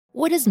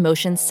What does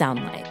motion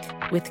sound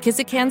like? With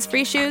Kizik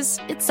hands-free shoes,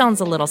 it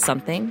sounds a little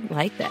something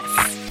like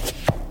this.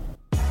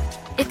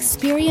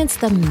 Experience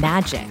the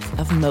magic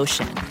of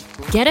motion.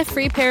 Get a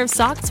free pair of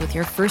socks with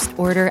your first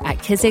order at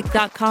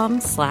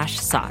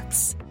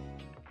kizik.com/socks.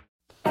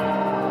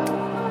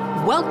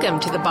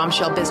 Welcome to the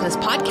Bombshell Business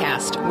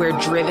Podcast, where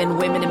driven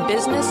women in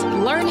business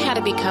learn how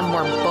to become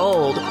more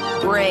bold,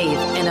 brave,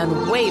 and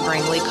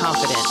unwaveringly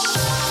confident.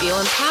 Feel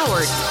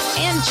empowered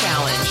and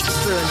challenged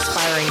through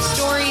inspiring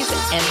stories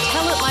and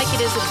tell it like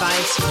it is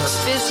advice for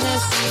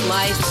business,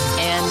 life,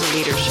 and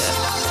leadership.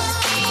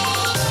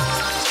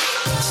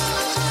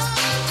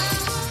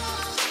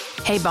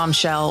 Hey,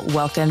 Bombshell.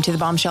 Welcome to the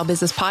Bombshell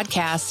Business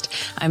Podcast.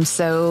 I'm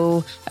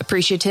so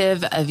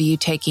appreciative of you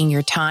taking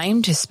your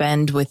time to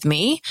spend with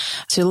me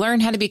to learn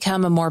how to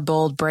become a more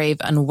bold, brave,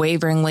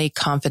 unwaveringly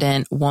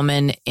confident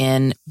woman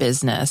in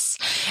business.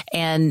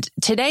 And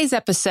today's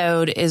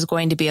episode is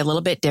going to be a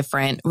little bit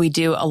different. We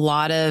do a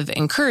lot of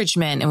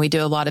encouragement and we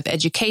do a lot of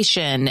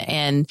education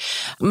and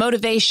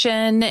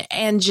motivation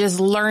and just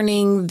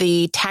learning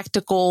the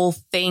tactical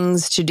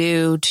things to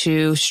do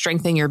to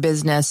strengthen your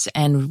business.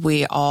 And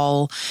we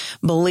all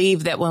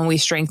believe that when we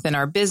strengthen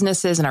our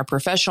businesses and our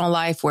professional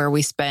life, where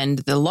we spend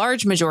the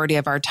large majority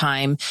of our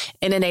time,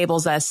 it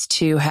enables us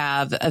to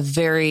have a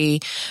very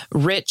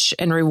rich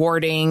and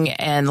rewarding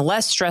and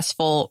less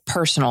stressful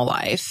personal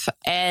life.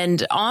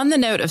 And on the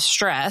note of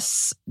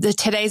stress,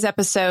 today's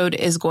episode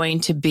is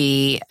going to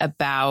be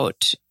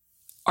about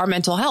our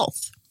mental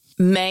health.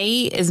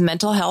 May is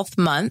Mental Health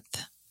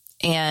Month.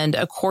 And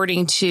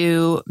according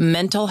to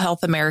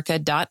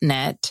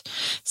mentalhealthamerica.net,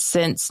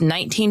 since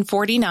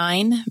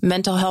 1949,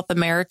 Mental Health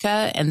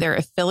America and their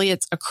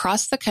affiliates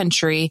across the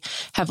country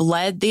have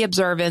led the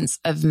observance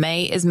of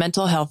May is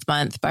Mental Health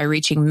Month by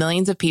reaching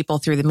millions of people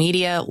through the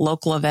media,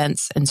 local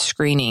events, and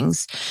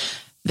screenings.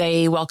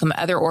 They welcome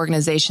other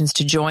organizations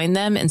to join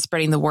them in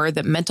spreading the word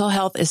that mental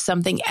health is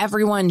something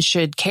everyone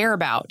should care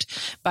about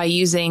by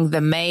using the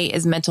May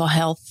is Mental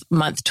Health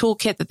Month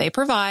toolkit that they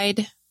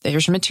provide.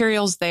 There's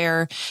materials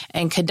there,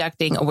 and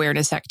conducting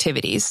awareness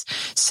activities.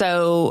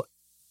 So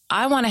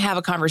I want to have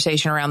a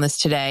conversation around this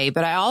today,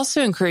 but I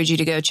also encourage you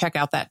to go check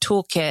out that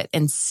toolkit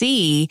and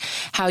see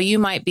how you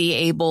might be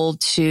able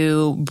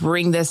to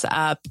bring this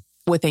up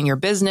within your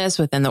business,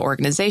 within the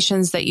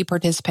organizations that you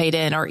participate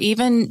in, or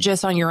even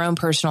just on your own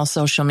personal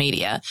social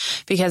media,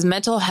 because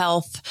mental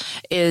health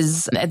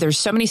there's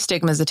so many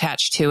stigmas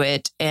attached to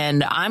it.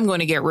 And I'm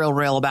going to get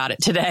real about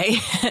it today.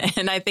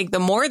 And I think the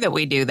more that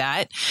we do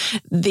that,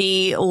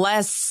 the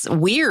less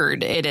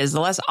weird it is,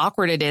 the less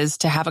awkward it is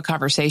to have a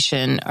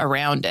conversation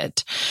around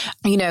it.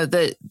 You know,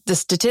 the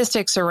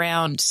statistics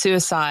around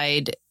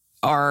suicide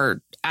are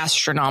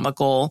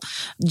astronomical.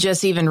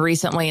 Just even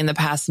recently in the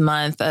past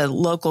month, a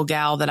local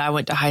gal that I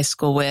went to high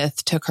school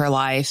with took her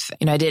life.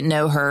 And I didn't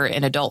know her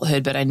in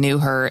adulthood, but I knew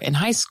her in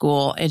high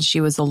school. And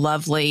she was a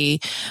lovely,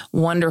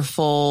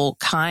 wonderful,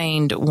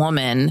 kind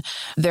woman.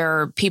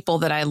 There are people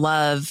that I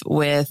love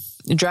with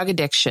drug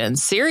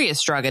addictions,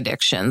 serious drug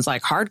addictions,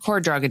 like hardcore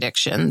drug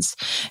addictions,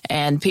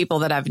 and people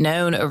that I've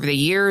known over the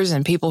years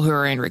and people who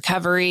are in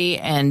recovery.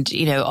 And,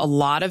 you know, a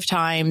lot of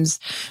times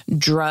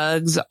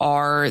drugs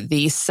are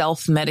the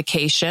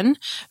self-medication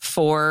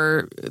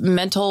for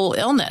mental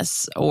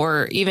illness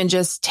or even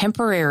just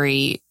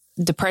temporary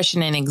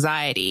depression and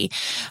anxiety.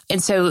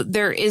 And so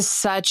there is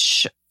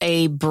such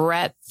a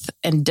breadth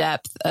and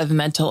depth of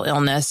mental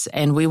illness,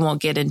 and we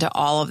won't get into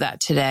all of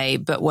that today.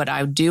 But what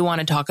I do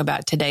want to talk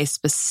about today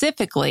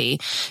specifically,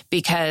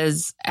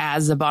 because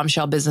as a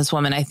bombshell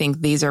businesswoman, I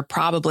think these are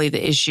probably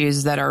the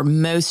issues that are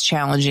most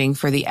challenging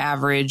for the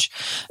average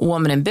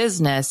woman in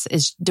business,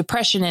 is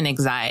depression and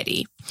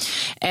anxiety.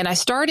 And I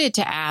started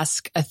to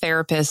ask a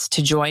therapist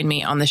to join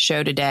me on the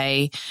show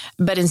today,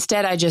 but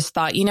instead I just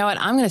thought, you know what,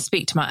 I'm going to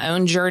speak to my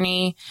own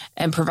journey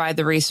and provide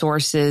the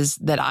resources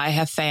that I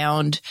have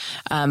found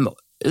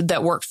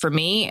that work for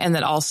me, and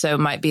that also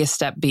might be a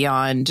step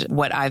beyond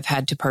what I've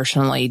had to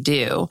personally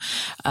do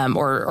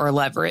or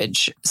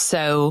leverage.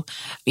 So,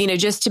 you know,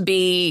 just to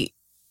be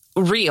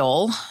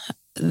real,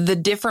 the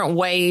different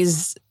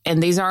ways,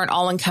 and these aren't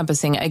all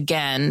encompassing,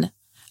 again,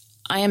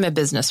 I am a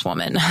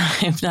businesswoman.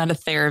 I'm not a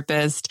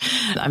therapist.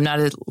 I'm not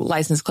a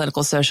licensed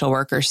clinical social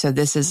worker. So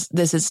this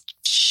is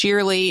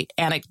sheerly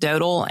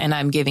anecdotal, and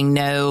I'm giving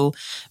no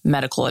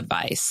medical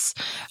advice.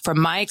 From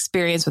my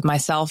experience with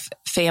myself,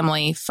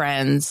 family,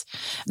 friends,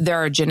 there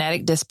are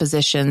genetic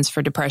dispositions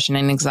for depression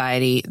and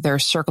anxiety. There are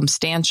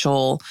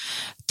circumstantial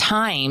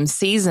times,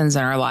 seasons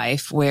in our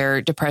life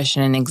where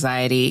depression and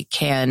anxiety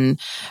can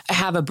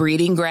have a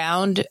breeding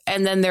ground.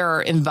 And then there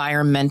are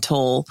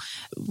environmental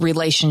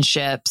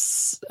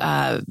relationships,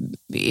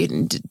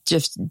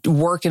 just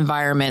work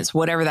environments,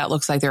 whatever that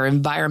looks like. There are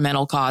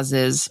environmental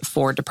causes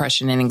for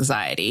depression and anxiety.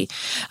 anxiety.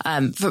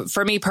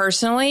 For me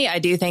personally, I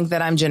do think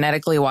that I'm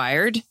genetically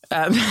wired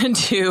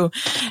to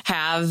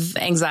have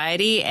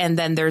anxiety. And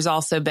then there's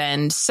also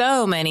been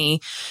so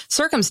many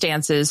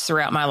circumstances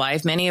throughout my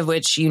life, many of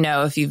which,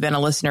 if you've been a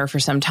listener for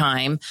some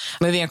time,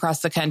 moving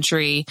across the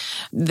country,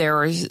 there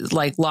were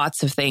like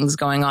lots of things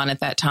going on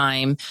at that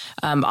time.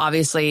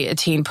 Obviously a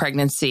teen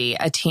pregnancy,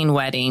 a teen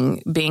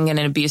wedding, being in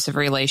an abusive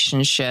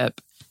relationship,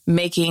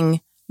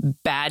 making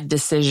bad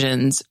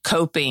decisions,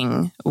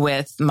 coping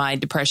with my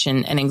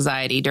depression and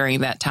anxiety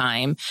during that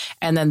time.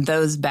 And then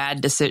those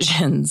bad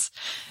decisions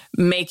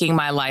making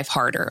my life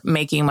harder,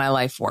 making my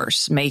life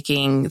worse,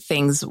 making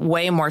things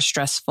way more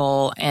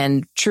stressful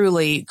and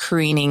truly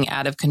careening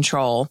out of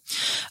control.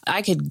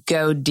 I could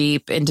go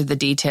deep into the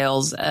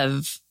details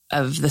of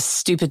the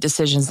stupid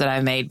decisions that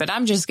I made, but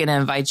I'm just going to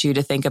invite you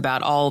to think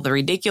about all the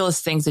ridiculous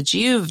things that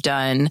you've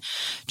done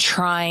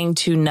trying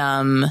to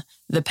numb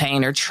the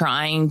pain or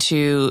trying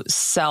to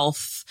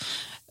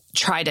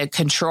try to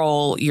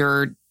control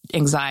your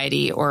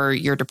anxiety or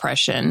your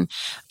depression.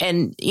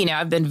 And,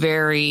 I've been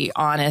very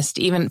honest,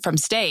 even from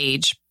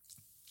stage,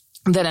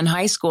 that in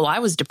high school, I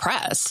was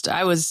depressed.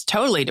 I was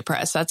totally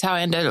depressed. That's how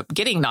I ended up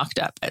getting knocked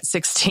up at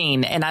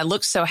 16. And I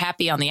looked so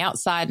happy on the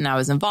outside and I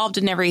was involved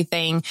in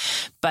everything,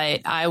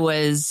 but I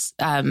was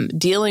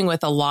dealing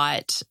with a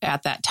lot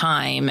at that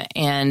time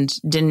and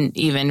didn't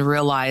even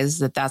realize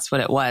that that's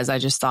what it was. I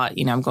just thought,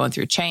 I'm going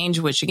through change,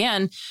 which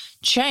again,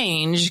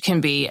 change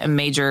can be a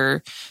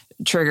major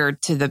trigger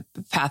to the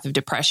path of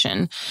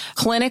depression.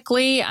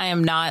 Clinically, I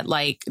am not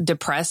like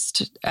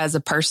depressed as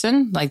a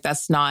person. Like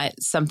that's not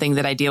something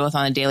that I deal with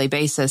on a daily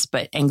basis,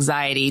 but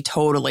anxiety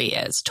totally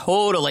is.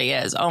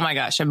 Oh my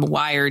gosh, I'm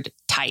wired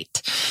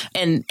tight.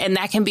 And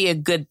that can be a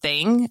good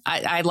thing.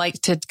 I like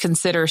to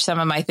consider some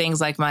of my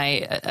things like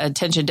my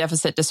attention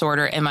deficit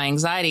disorder and my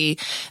anxiety,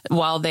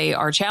 while they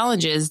are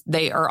challenges,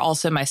 they are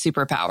also my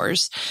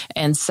superpowers.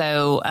 And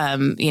so,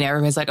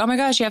 everybody's like, oh my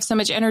gosh, you have so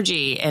much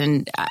energy.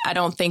 And I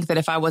don't think that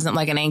if I wasn't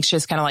like an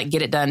anxious kind of like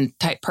get it done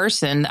type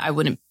person, I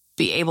wouldn't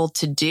be able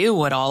to do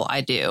what all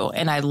I do.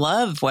 And I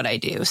love what I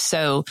do.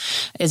 So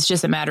it's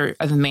just a matter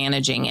of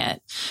managing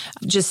it.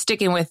 Just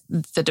sticking with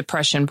the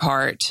depression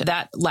part,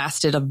 that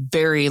lasted a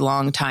very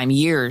long time,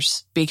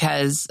 years,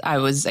 because I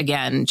was,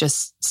 again,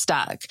 just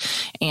stuck.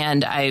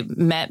 And I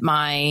met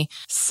my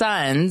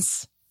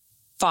son's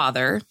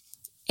father,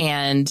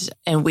 and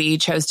we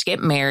chose to get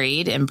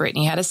married, and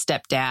Brittany had a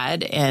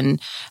stepdad, and,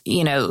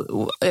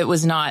 it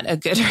was not a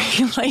good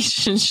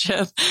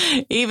relationship,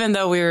 even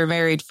though we were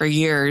married for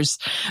years,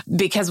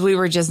 because we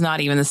were just not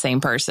even the same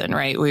person,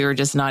 right? We were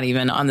just not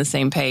even on the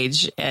same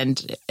page,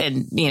 and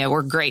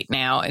we're great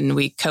now and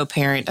we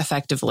co-parent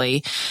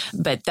effectively,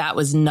 but that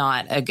was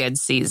not a good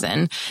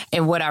season.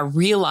 And what I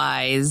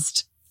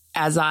realized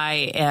as I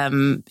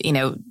am,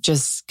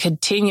 just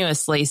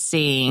continuously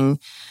seeing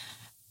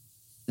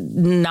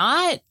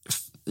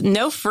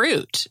no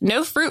fruit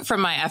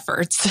from my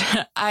efforts.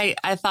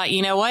 I thought,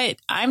 you know what?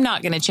 I'm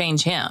not going to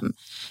change him.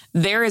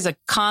 There is a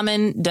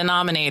common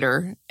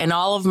denominator in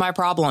all of my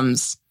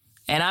problems,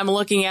 and I'm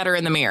looking at her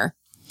in the mirror.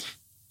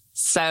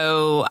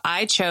 So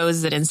I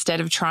chose that instead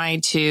of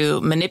trying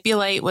to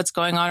manipulate what's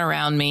going on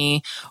around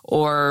me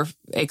or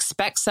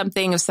expect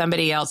something of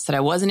somebody else that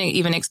I wasn't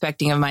even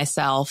expecting of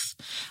myself,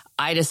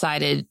 I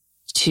decided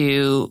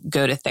to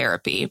go to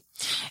therapy.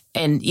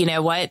 And you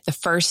know what? The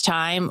first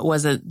time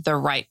wasn't the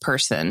right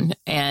person.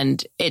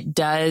 And it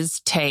does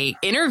take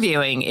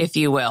interviewing, if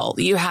you will.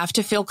 You have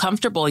to feel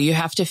comfortable. You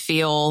have to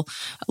feel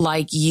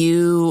like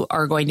you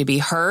are going to be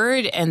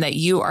heard and that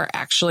you are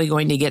actually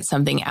going to get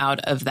something out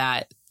of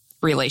that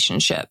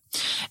relationship.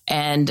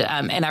 And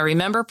I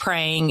remember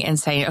praying and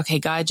saying, okay,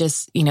 God,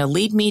 just,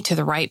 lead me to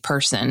the right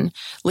person.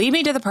 Lead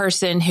me to the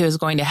person who is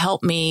going to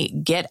help me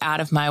get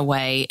out of my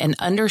way and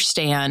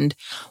understand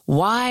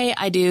why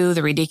I do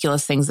the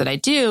ridiculous things that I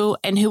do,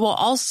 and who will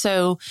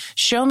also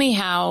show me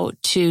how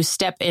to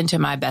step into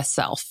my best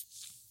self.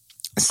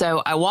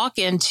 So I walk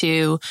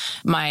into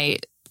my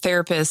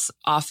therapist's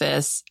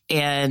office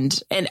and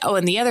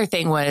the other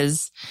thing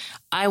was,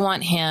 I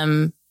want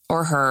him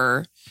or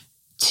her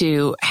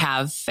to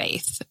have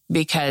faith,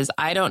 because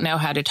I don't know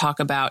how to talk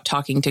about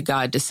talking to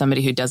God to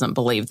somebody who doesn't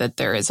believe that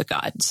there is a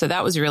God. So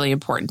that was really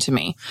important to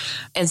me.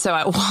 And so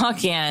I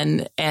walk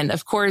in, and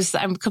of course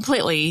I'm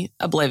completely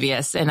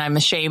oblivious, and I'm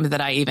ashamed that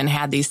I even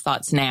had these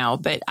thoughts now,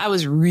 but I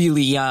was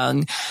really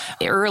young,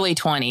 early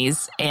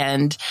 20s.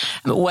 And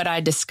what I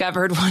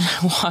discovered when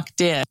I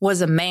walked in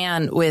was a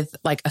man with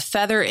like a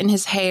feather in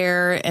his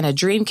hair and a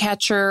dream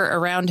catcher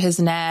around his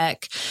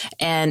neck.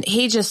 And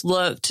he just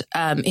looked,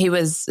 he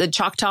was a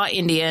Choctaw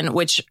Indian,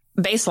 which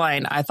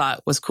baseline I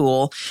thought was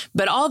cool,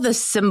 but all the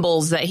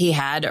symbols that he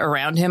had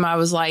around him, I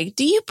was like,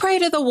 do you pray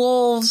to the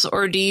wolves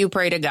or do you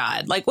pray to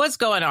God? Like, what's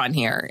going on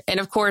here?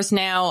 And of course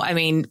now,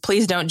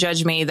 please don't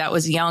judge me. That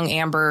was young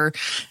Amber,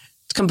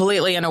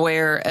 completely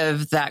unaware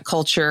of that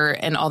culture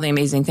and all the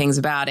amazing things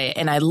about it.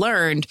 And I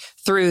learned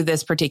through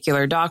this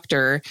particular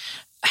doctor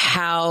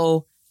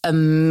how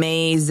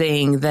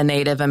amazing the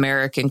Native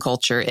American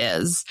culture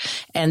is.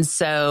 And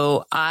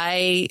so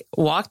I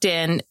walked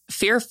in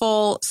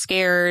fearful,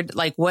 scared,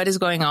 like, what is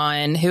going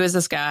on? Who is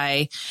this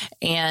guy?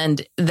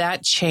 And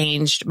that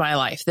changed my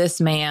life.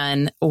 This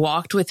man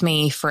walked with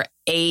me for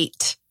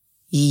 8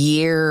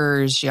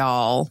 years,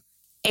 y'all.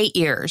 8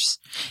 years.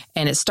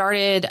 And it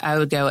started, I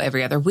would go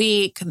every other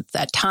week.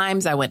 At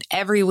times I went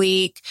every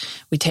week.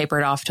 We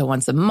tapered off to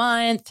once a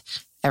month.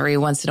 Every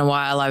once in a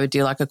while, I would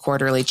do like a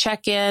quarterly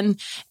check-in.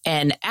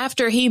 And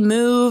after he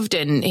moved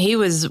and he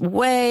was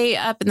way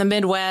up in the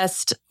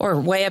Midwest or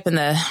way up in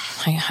the,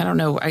 I don't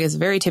know, I guess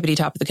very tippity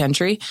top of the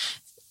country.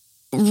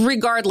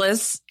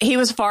 Regardless, he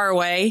was far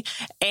away.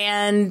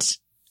 And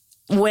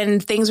when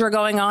things were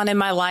going on in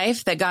my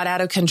life that got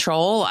out of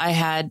control,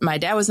 my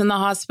dad was in the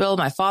hospital.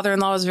 My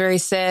father-in-law was very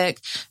sick.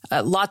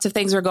 Lots of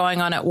things were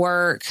going on at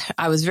work.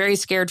 I was very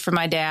scared for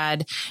my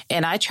dad,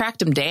 and I tracked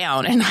him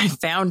down and I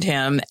found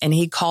him, and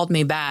he called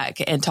me back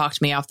and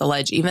talked me off the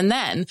ledge even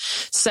then.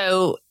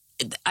 So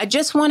I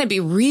just want to be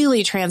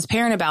really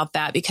transparent about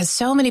that, because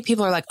so many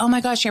people are like, oh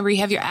my gosh, Amber, you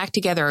have your act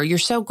together, or you're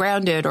so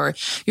grounded, or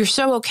you're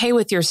so okay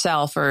with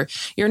yourself, or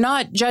you're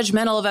not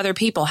judgmental of other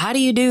people. How do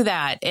you do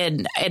that?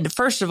 And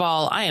first of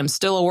all, I am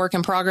still a work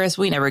in progress.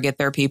 We never get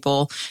there,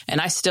 people.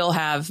 And I still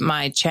have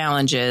my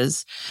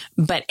challenges,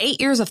 but 8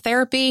 years of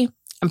therapy,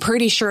 I'm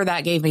pretty sure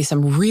that gave me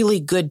some really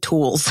good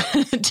tools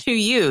to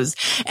use,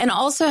 and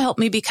also helped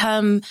me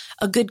become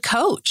a good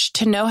coach,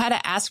 to know how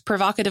to ask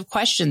provocative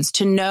questions,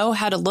 to know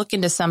how to look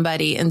into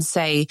somebody and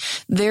say,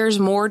 there's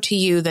more to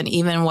you than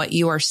even what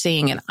you are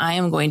seeing, and I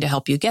am going to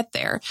help you get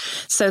there.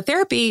 So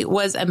therapy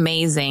was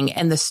amazing.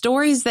 And the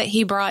stories that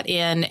he brought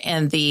in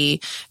and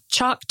the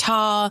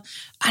Choctaw,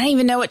 I don't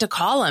even know what to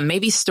call them.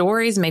 Maybe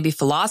stories, maybe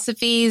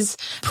philosophies,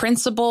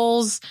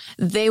 principles.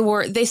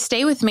 They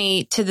stay with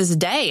me to this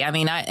day. I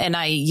mean,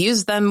 I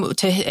use them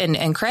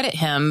and credit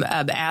him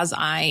as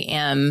I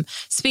am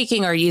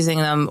speaking or using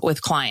them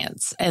with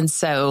clients. And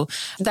so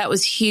that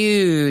was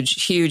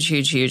huge, huge,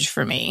 huge, huge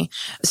for me.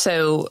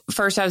 So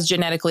first, I was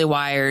genetically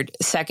wired.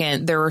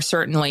 Second, there were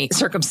certainly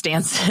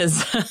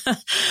circumstances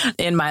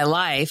in my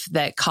life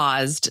that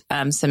caused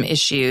some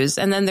issues.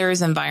 And then there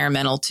was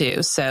environmental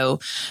too. So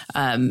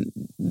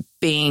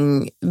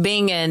being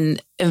in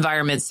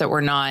environments that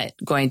were not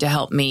going to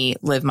help me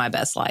live my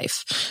best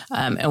life.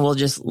 And we'll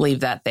just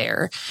leave that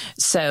there.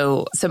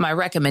 So my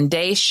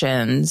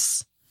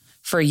recommendations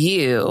for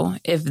you,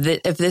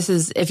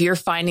 if you're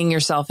finding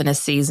yourself in a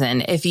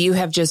season, if you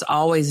have just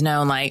always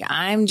known, like,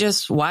 I'm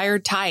just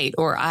wired tight,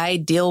 or I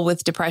deal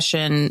with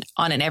depression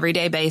on an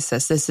everyday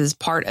basis, this is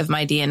part of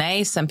my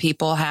DNA. Some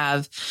people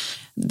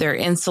they're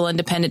insulin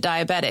dependent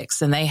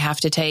diabetics, and they have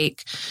to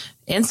take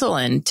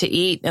insulin to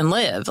eat and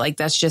live. Like,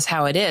 that's just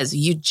how it is.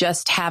 You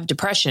just have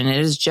depression. It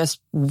is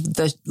just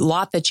the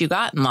lot that you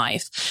got in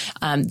life.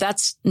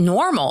 That's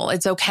normal.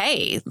 It's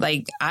okay.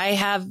 Like, I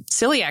have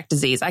celiac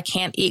disease. I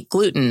can't eat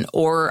gluten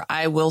or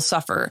I will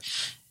suffer.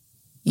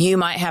 You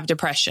might have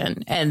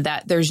depression, and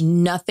that there's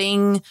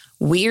nothing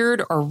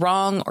weird or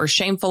wrong or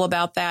shameful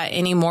about that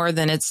any more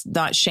than it's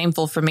not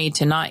shameful for me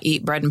to not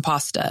eat bread and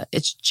pasta.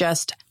 It's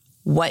just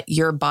what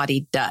your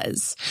body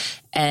does.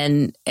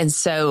 And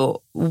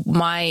so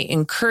my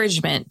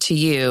encouragement to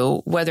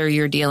you, whether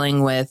you're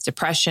dealing with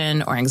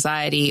depression or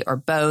anxiety or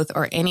both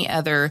or any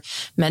other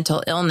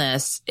mental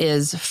illness,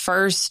 is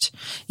first,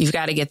 you've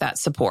got to get that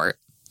support.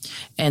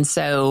 And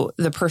so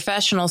the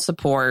professional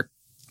support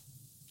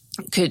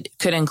could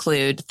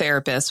include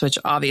therapists, which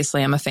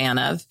obviously I'm a fan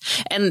of.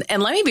 And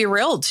let me be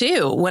real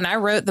too. When I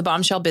wrote The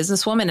Bombshell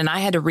Businesswoman and I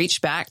had to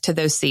reach back to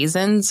those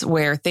seasons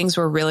where things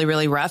were really,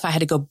 really rough, I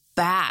had to go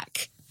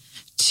back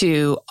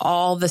to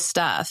all the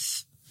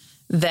stuff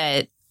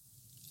that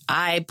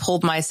I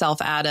pulled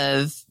myself out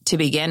of to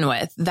begin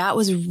with. That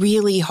was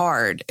really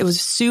hard. It was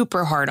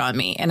super hard on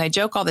me. And I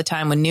joke all the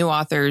time when new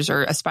authors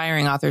or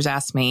aspiring authors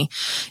ask me,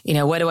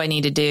 what do I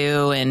need to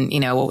do? And,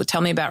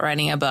 tell me about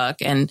writing a book.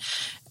 And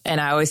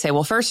I always say,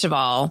 well, first of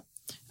all,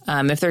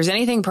 if there's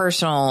anything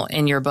personal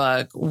in your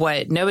book,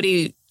 what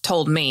nobody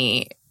told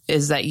me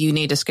is that you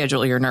need to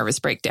schedule your nervous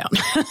breakdown.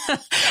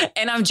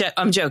 And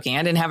I'm joking.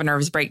 I didn't have a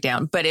nervous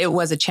breakdown, but it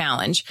was a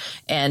challenge.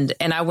 And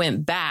I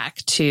went back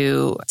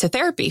to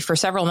therapy for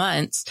several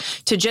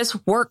months to just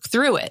work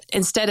through it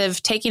instead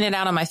of taking it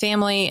out on my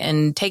family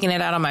and taking it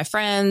out on my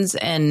friends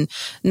and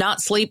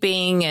not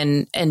sleeping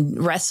and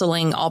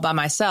wrestling all by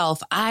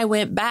myself. I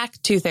went back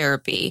to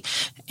therapy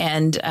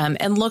and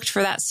looked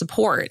for that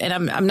support.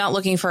 And I'm not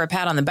looking for a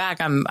pat on the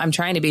back. I'm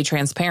trying to be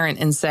transparent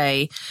and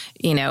say,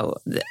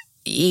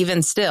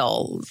 even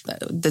still,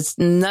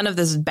 none of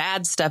this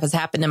bad stuff has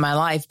happened in my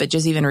life, but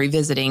just even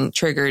revisiting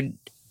triggered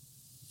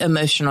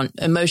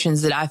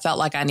emotions that I felt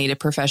like I needed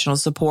professional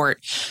support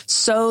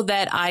so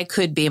that I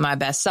could be my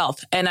best self.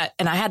 And I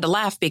had to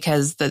laugh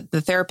because the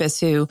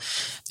therapist who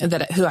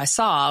I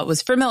saw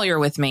was familiar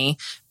with me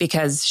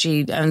because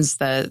she owns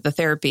the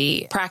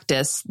therapy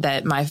practice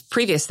that my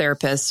previous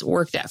therapist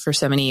worked at for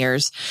so many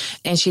years.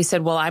 And she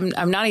said, well,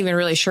 I'm not even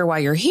really sure why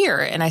you're here.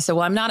 And I said,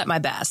 well, I'm not at my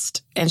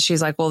best. And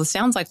she's like, well, it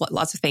sounds like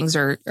lots of things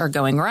are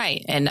going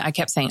right. And I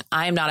kept saying,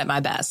 I'm not at my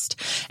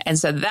best. And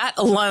so that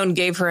alone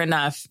gave her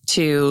enough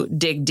to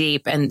dig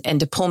deep and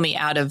to pull me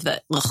out of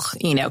the,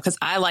 because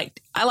I like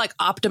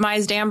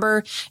optimized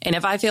Amber. And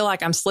if I feel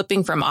like I'm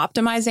slipping from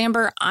optimized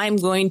Amber, I'm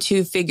going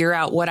to figure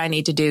out what I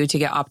need to do to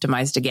get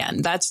optimized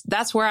again.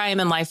 That's where I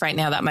am in life right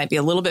now. That might be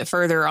a little bit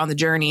further on the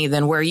journey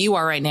than where you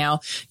are right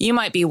now. You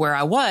might be where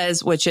I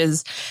was, which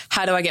is,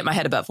 how do I get my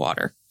head above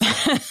water?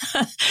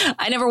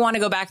 I never want to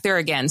go back there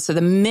again. So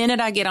the minute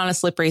I get on a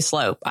slippery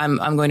slope, I'm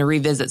going to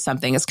revisit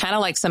something. It's kind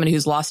of like somebody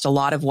who's lost a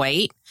lot of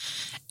weight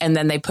and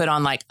then they put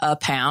on like a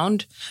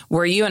pound,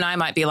 where you and I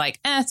might be like,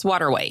 it's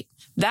water weight.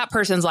 That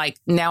person's like,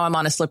 now I'm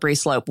on a slippery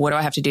slope. What do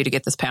I have to do to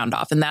get this pound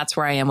off? And that's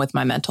where I am with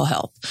my mental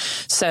health.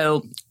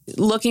 So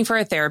looking for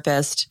a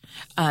therapist,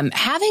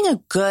 having a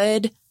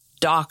good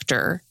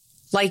doctor,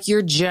 like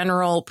your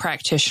general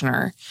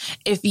practitioner.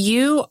 If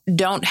you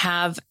don't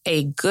have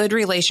a good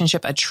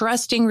relationship, a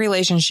trusting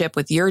relationship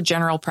with your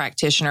general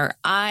practitioner,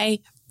 I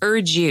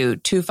urge you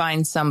to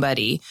find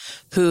somebody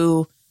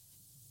who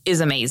is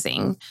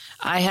amazing.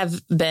 I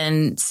have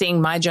been seeing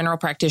my general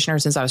practitioner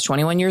since I was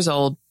 21 years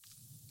old.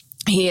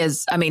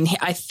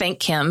 I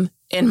thank him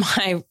in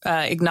my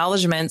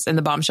acknowledgments in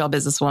the Bombshell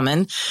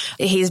Businesswoman.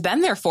 He's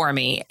been there for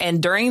me.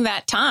 And during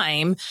that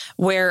time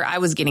where I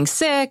was getting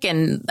sick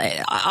and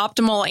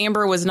optimal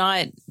Amber was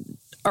not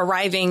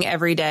arriving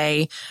every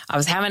day, I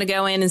was having to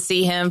go in and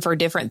see him for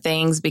different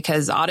things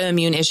because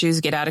autoimmune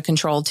issues get out of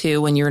control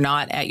too when you're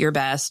not at your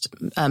best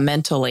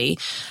mentally.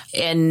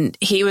 And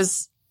he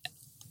was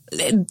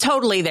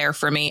totally there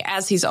for me,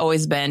 as he's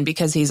always been,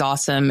 because he's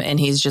awesome and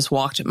he's just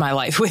walked my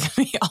life with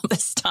me all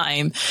this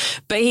time.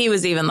 But he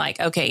was even like,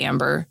 okay,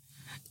 Amber,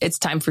 it's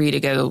time for you to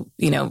go,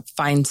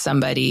 find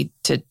somebody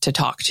to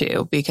talk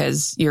to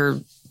because you're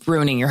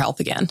ruining your health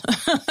again.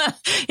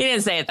 He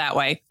didn't say it that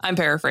way. I'm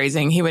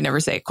paraphrasing. He would never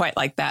say it quite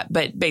like that.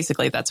 But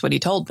basically, that's what he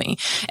told me.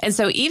 And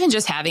so even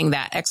just having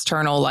that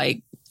external,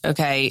 like,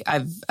 okay,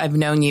 I've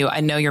known you.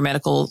 I know your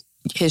medical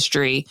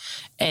history,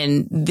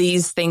 and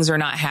these things are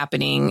not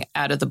happening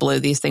out of the blue.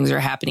 These things are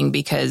happening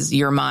because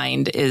your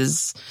mind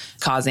is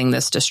causing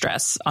this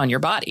distress on your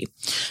body.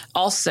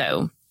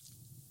 Also,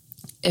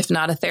 if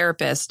not a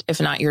therapist, if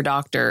not your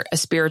doctor, a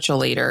spiritual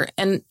leader,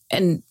 and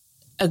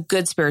a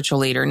good spiritual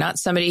leader, not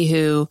somebody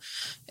who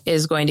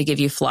is going to give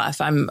you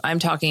fluff. I'm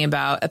talking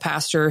about a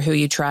pastor who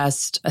you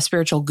trust, a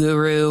spiritual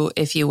guru,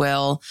 if you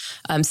will,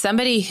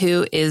 somebody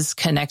who is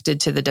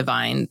connected to the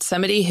divine,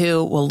 somebody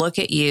who will look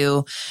at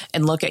you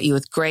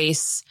with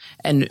grace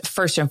and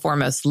first and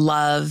foremost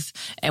love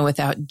and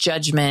without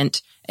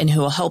judgment, and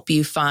who will help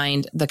you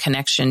find the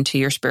connection to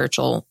your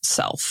spiritual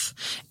self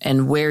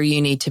and where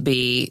you need to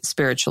be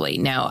spiritually.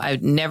 Now,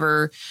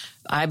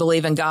 I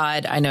believe in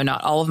God. I know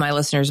not all of my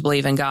listeners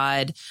believe in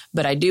God,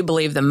 but I do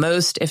believe the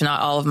most, if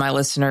not all of my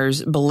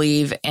listeners,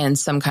 believe in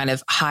some kind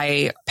of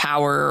high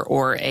power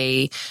or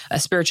a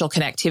spiritual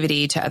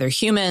connectivity to other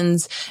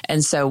humans.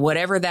 And so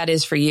whatever that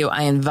is for you,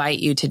 I invite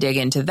you to dig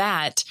into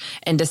that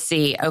and to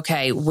see,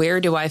 okay, where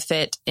do I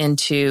fit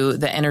into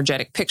the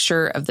energetic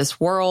picture of this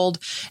world,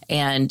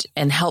 and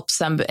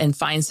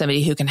find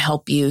somebody who can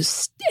help you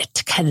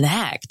to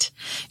connect.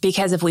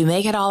 Because if we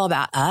make it all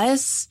about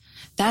us,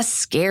 that's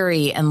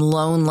scary and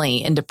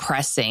lonely and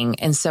depressing.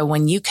 And so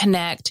when you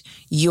connect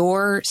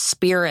your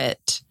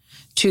spirit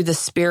to the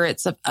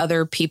spirits of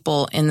other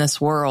people in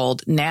this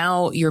world,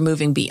 now you're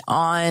moving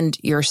beyond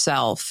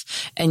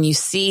yourself and you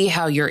see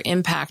how your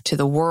impact to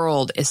the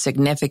world is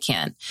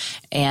significant.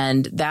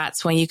 And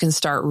that's when you can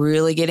start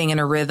really getting in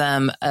a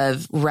rhythm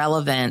of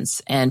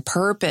relevance and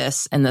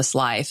purpose in this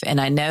life.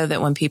 And I know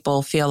that when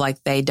people feel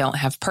like they don't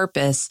have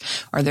purpose,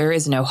 or there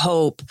is no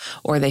hope,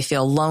 or they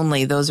feel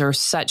lonely, those are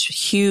such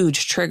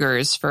huge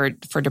triggers for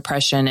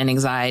depression and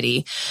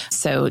anxiety.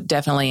 So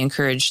definitely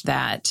encourage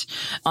that.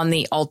 On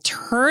the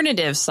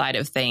alternative side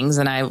of things,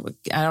 and I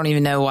don't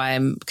even know why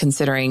I'm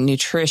considering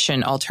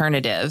nutrition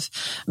alternative,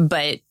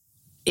 but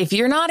if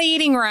you're not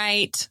eating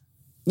right,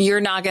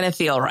 you're not going to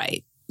feel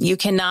right. You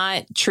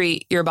cannot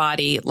treat your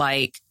body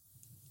like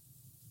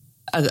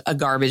a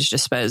garbage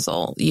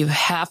disposal. You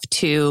have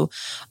to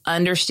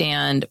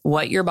understand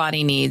what your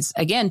body needs,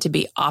 again, to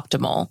be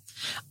optimal.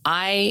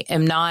 I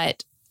am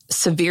not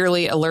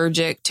severely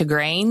allergic to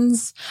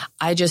grains.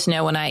 I just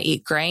know when I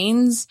eat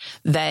grains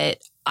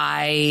that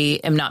I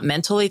am not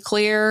mentally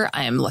clear.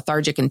 I am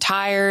lethargic and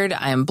tired.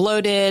 I am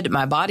bloated.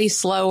 My body's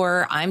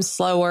slower. I'm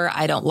slower.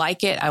 I don't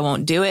like it. I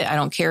won't do it. I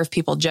don't care if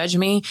people judge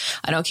me.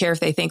 I don't care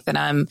if they think that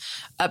I'm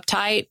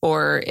uptight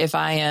or if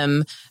I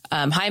am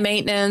high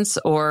maintenance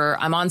or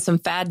I'm on some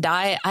fad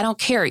diet. I don't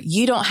care.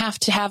 You don't have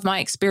to have my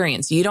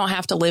experience. You don't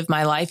have to live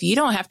my life. You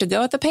don't have to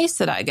go at the pace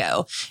that I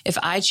go. If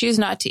I choose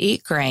not to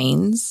eat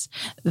grains,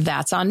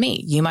 that's on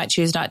me. You might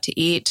choose not to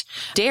eat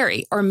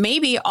dairy, or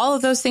maybe all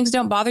of those things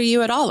don't bother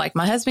you at all. Like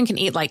my husband can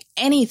eat like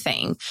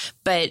anything,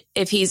 but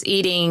if he's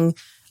eating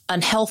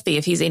unhealthy,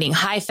 if he's eating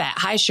high fat,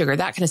 high sugar,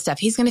 that kind of stuff,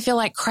 he's going to feel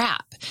like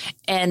crap.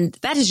 And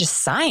that is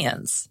just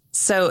science.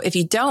 So if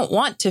you don't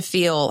want to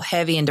feel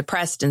heavy and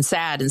depressed and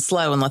sad and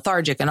slow and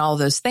lethargic and all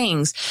those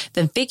things,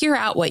 then figure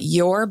out what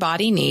your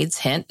body needs.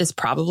 Hint is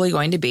probably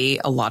going to be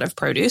a lot of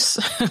produce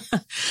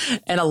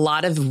and a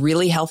lot of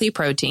really healthy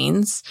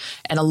proteins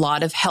and a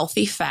lot of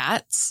healthy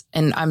fats.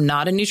 And I'm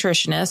not a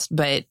nutritionist,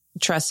 but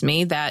trust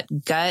me, that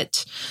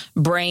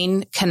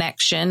gut-brain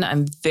connection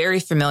I'm very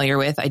familiar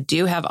with. I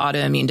do have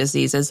autoimmune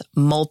diseases,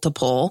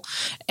 multiple,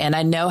 and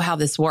I know how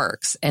this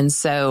works. And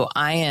so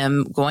I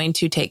am going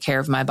to take care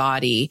of my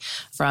body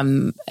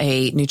from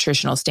a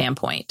nutritional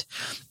standpoint.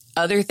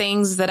 Other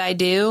things that I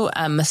do,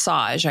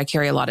 massage. I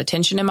carry a lot of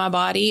tension in my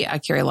body. I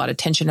carry a lot of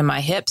tension in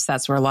my hips.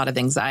 That's where a lot of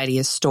anxiety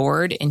is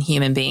stored in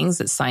human beings.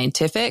 It's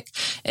scientific.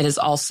 It is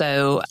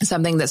also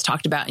something that's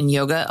talked about in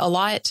yoga a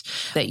lot,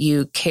 that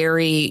you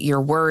carry your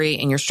worry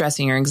and your stress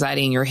and your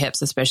anxiety in your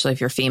hips, especially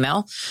if you're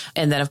female.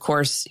 And then, of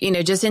course,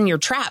 just in your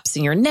traps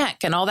and your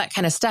neck and all that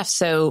kind of stuff.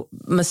 So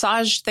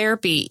massage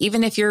therapy,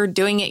 even if you're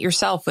doing it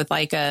yourself with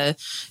like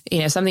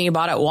something you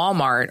bought at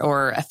Walmart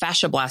or a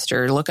fascia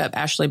blaster, look up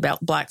Ashley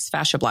Black's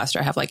fascia blaster.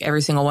 I have like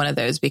every single one of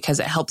those because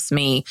it helps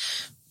me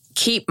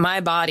keep my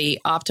body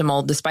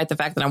optimal despite the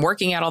fact that I'm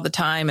working out all the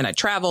time and I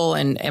travel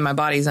and my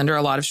body's under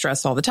a lot of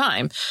stress all the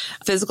time.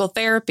 Physical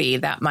therapy,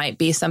 that might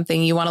be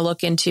something you want to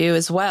look into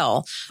as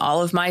well.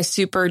 All of my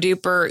super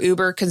duper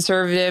uber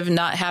conservative,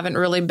 haven't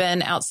really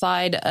been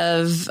outside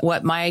of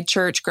what my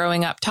church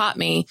growing up taught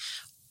me.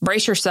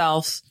 Brace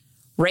yourself,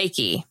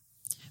 Reiki.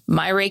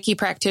 My Reiki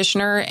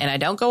practitioner, and I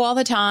don't go all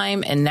the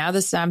time. And now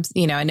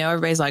I know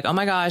everybody's like, oh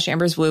my gosh,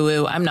 Amber's woo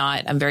woo. I'm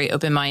not. I'm very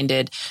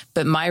open-minded.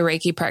 But my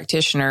Reiki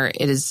practitioner,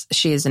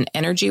 she is an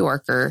energy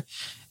worker.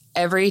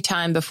 Every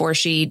time before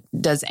she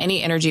does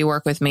any energy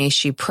work with me,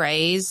 she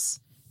prays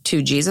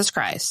to Jesus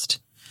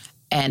Christ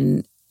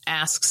and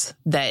asks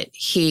that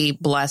he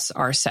bless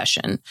our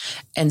session.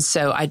 And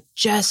so I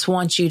just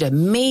want you to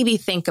maybe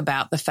think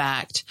about the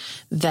fact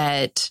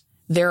that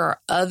there are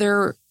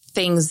other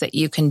things that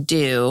you can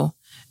do.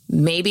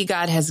 Maybe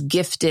God has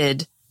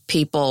gifted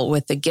people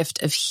with the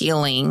gift of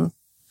healing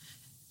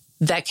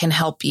that can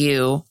help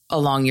you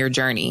along your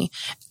journey.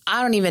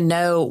 I don't even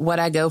know what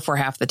I go for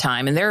half the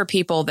time. And there are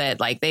people that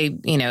they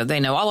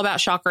know all about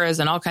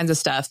chakras and all kinds of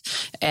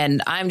stuff.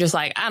 And I'm just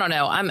like, I don't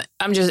know.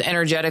 I'm just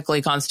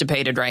energetically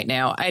constipated right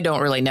now. I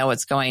don't really know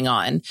what's going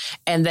on.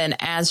 And then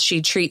as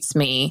she treats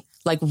me,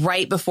 like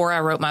right before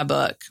I wrote my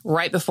book,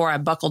 right before I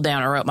buckled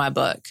down and wrote my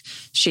book,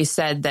 she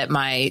said that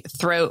my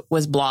throat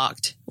was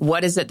blocked.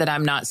 What is it that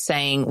I'm not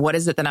saying? What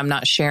is it that I'm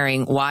not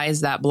sharing? Why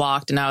is that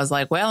blocked? And I was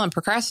like, well, I'm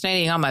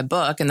procrastinating on my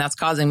book and that's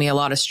causing me a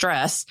lot of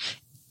stress.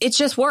 It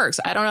just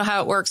works. I don't know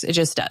how it works. It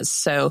just does.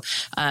 So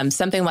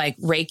something like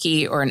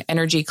Reiki or an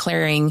energy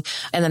clearing.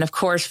 And then, of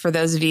course, for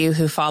those of you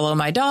who follow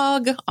my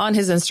dog on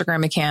his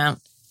Instagram account,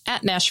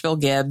 at Nashville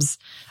Gibbs,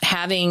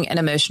 having an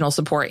emotional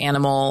support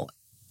animal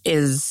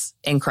is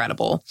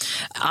incredible.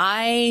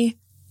 I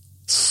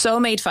so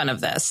made fun of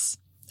this.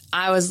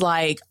 I was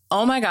like,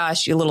 oh my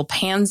gosh, you little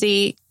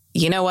pansy.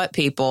 You know what,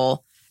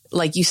 people?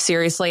 Like, you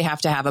seriously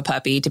have to have a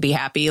puppy to be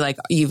happy? Like,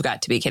 you've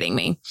got to be kidding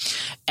me.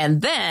 And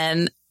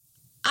then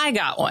I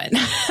got one.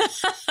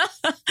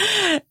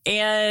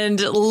 And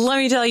let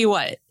me tell you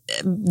what,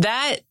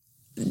 that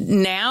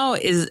now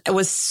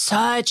was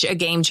such a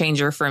game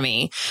changer for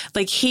me.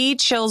 Like, he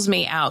chills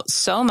me out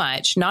so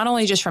much, not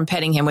only just from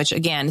petting him, which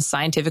again, is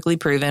scientifically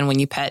proven when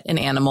you pet an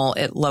animal,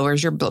 it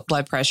lowers your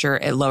blood pressure,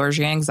 it lowers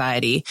your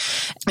anxiety.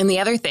 And the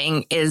other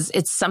thing is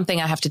it's something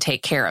I have to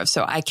take care of.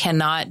 So I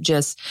cannot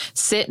just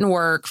sit and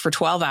work for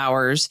 12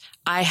 hours.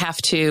 I have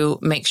to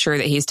make sure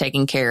that he's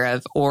taken care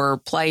of or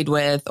played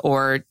with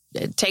or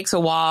takes a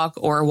walk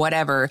or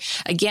whatever.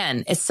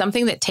 Again, it's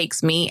something that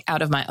takes me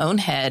out of my own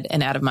head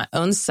and out of my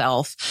own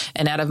self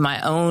and out of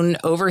my own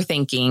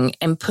overthinking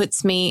and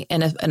puts me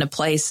in a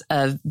place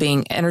of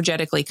being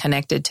energetically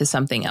connected to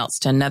something else,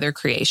 to another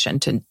creation,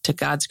 to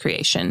God's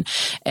creation.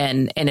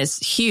 And it's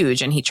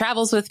huge. And he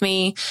travels with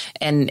me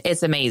and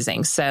it's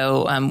amazing.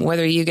 So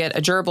whether you get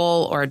a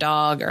gerbil or a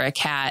dog or a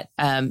cat,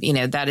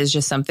 that is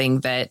just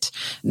something that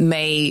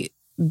may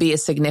be a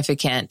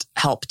significant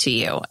help to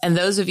you. And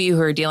those of you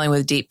who are dealing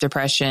with deep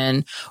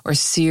depression or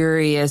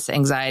serious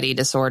anxiety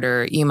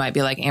disorder, you might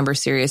be like, Amber,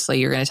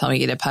 seriously, you're going to tell me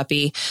to get a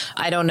puppy?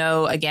 I don't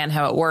know, again,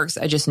 how it works.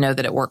 I just know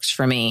that it works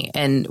for me.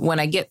 And when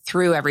I get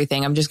through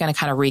everything, I'm just going to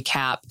kind of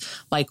recap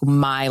like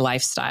my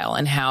lifestyle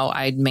and how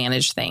I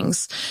manage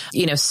things,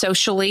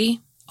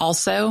 socially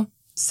also.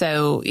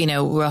 So,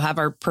 we'll have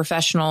our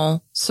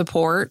professional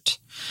support.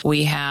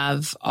 We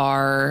have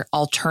our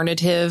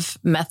alternative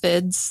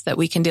methods that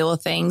we can deal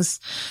with things.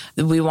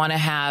 We want to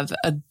have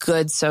a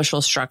good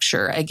social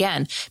structure.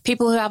 Again,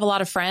 people who have a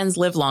lot of friends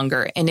live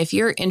longer. And if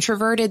you're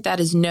introverted, that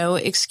is no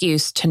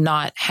excuse to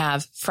not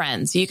have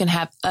friends. You can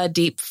have a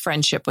deep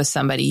friendship with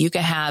somebody. You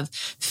can have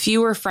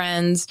fewer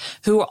friends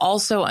who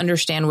also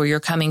understand where you're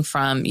coming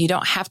from. You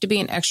don't have to be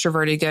an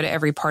extroverted, go to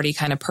every party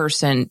kind of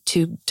person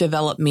to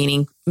develop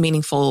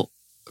meaningful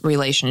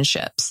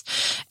relationships.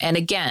 And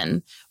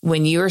again,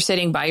 when you are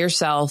sitting by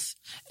yourself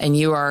and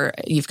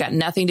you've got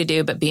nothing to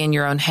do but be in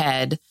your own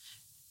head,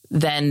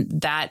 then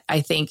that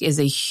I think is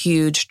a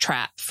huge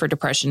trap for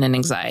depression and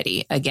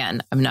anxiety.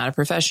 Again, I'm not a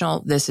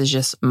professional. This is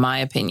just my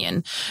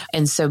opinion.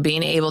 And so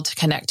being able to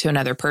connect to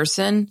another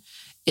person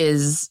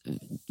is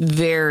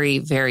very,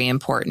 very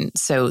important.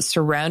 So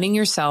surrounding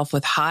yourself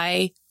with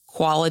high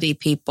quality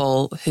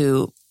people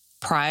who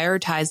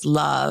prioritize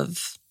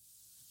love,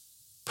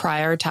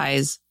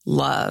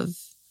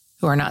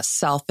 who are not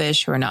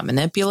selfish, who are not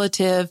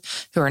manipulative,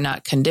 who are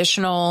not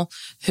conditional,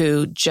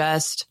 who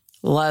just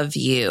love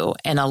you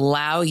and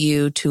allow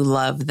you to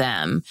love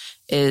them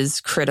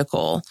is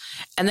critical.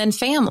 And then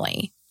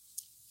family.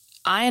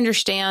 I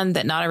understand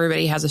that not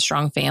everybody has a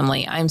strong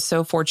family. I'm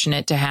so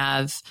fortunate to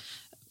have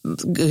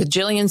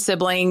gajillion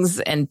siblings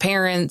and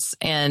parents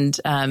and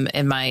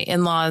my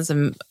in-laws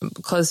I'm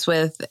close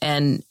with,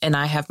 and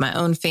I have my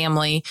own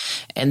family,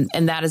 and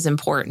that is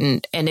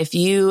important. And if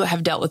you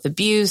have dealt with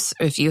abuse,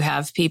 if you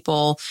have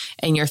people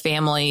in your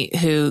family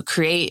who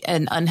create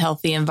an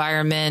unhealthy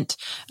environment,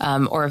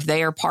 or if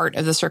they are part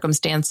of the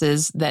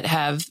circumstances that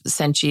have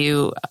sent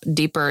you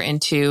deeper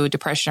into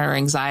depression or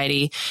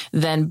anxiety,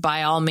 then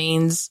by all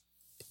means,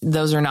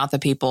 those are not the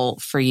people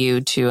for you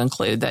to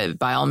include.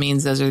 By all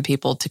means, those are the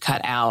people to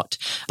cut out.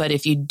 But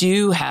if you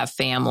do have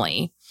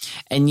family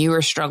and you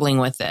are struggling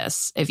with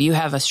this, if you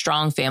have a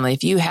strong family,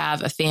 if you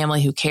have a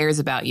family who cares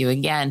about you,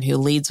 again, who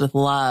leads with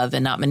love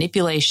and not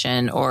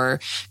manipulation or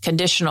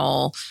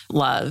conditional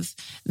love,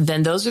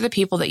 then those are the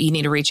people that you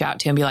need to reach out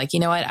to and be like, you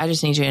know what? I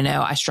just need you to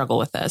know I struggle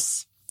with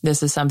this.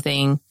 This is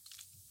something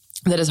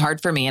that is hard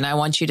for me. And I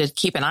want you to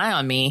keep an eye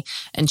on me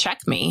and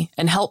check me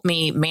and help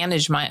me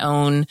manage my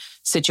own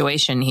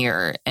situation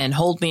here and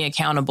hold me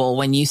accountable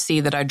when you see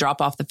that I drop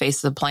off the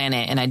face of the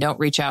planet and I don't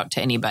reach out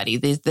to anybody.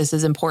 This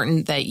is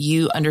important that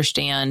you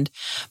understand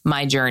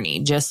my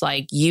journey, just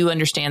like you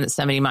understand that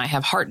somebody might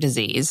have heart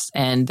disease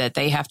and that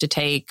they have to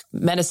take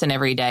medicine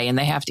every day and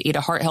they have to eat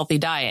a heart healthy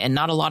diet and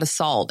not a lot of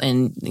salt.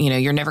 And,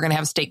 you're never going to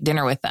have a steak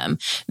dinner with them.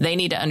 They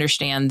need to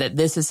understand that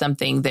this is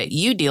something that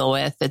you deal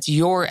with. That's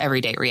your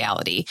everyday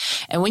reality.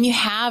 And when you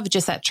have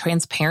just that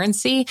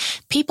transparency,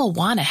 people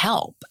want to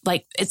help.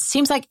 Like, it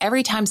seems like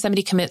every time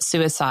somebody commits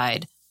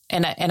suicide,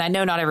 and I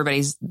know not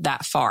everybody's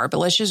that far, but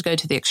let's just go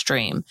to the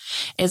extreme.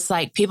 It's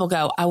like people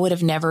go, I would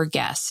have never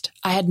guessed.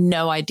 I had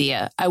no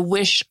idea. I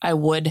wish I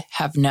would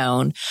have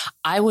known.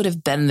 I would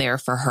have been there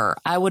for her.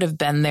 I would have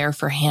been there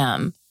for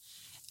him.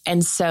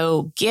 And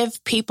so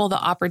give people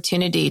the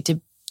opportunity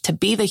to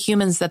be the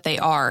humans that they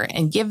are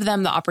and give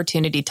them the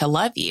opportunity to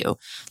love you.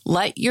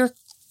 Let your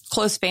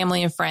close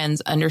family and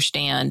friends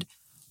understand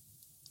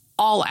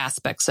all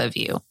aspects of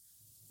you,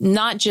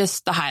 not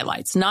just the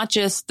highlights, not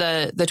just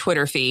the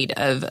Twitter feed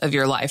of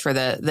your life or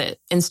the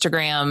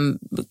Instagram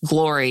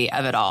glory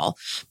of it all.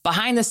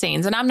 Behind the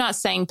scenes, and I'm not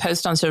saying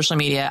post on social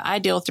media, I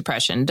deal with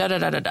depression,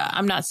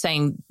 I'm not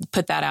saying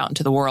put that out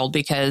into the world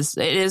because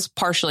it is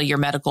partially your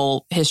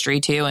medical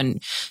history too.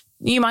 And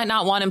you might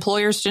not want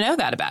employers to know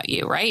that about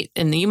you, right?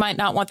 And you might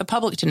not want the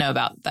public to know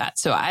about that.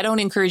 So I don't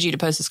encourage you to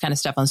post this kind of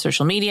stuff on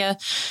social media.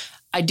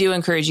 I do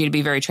encourage you to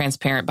be very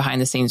transparent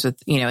behind the scenes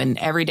with, in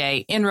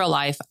everyday, in real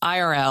life,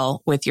 IRL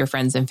with your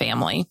friends and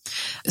family.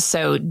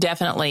 So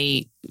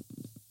definitely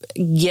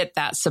get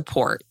that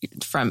support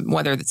from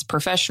whether it's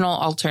professional,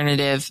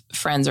 alternative,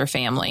 friends, or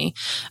family.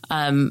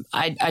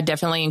 I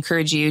definitely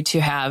encourage you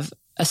to have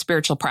a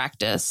spiritual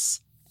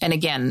practice. And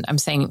again, I'm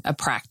saying a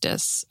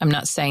practice. I'm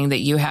not saying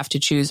that you have to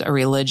choose a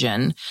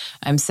religion.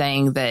 I'm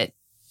saying that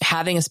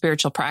having a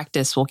spiritual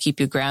practice will keep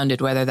you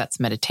grounded, whether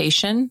that's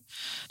meditation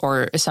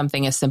or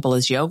something as simple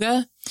as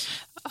yoga.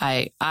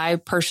 I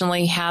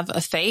personally have a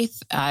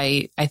faith.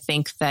 I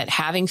think that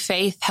having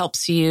faith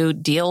helps you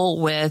deal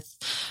with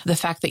the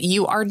fact that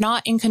you are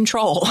not in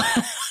control.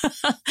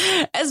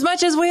 As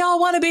much as we all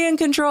want to be in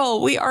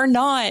control, we are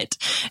not.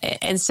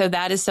 And so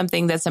that is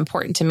something that's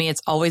important to me.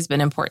 It's always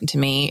been important to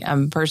me.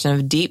 I'm a person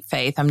of deep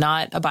faith. I'm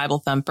not a Bible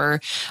thumper.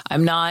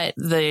 I'm not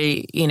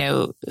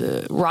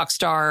the, rock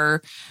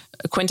star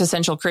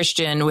quintessential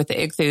Christian with the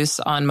ichthus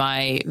on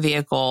my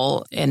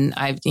vehicle. And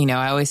I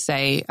always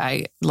say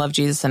I love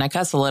Jesus and I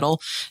cuss a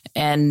little.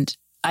 And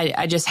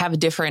I just have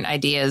different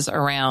ideas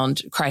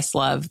around Christ's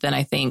love than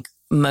I think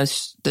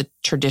the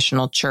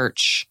traditional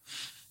church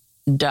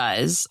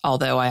does.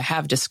 Although I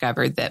have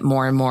discovered that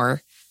more and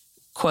more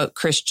quote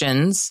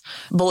Christians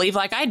believe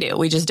like I do.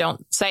 We just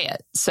don't say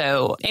it.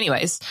 So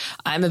anyways,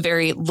 I'm a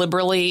very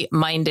liberally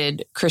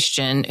minded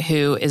Christian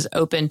who is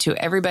open to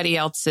everybody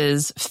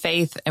else's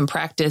faith and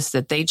practice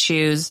that they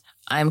choose.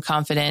 I'm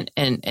confident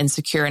and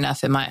secure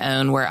enough in my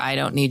own where I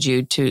don't need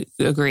you to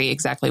agree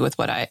exactly with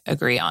what I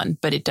agree on.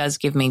 But it does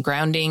give me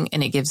grounding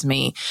and it gives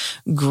me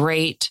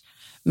great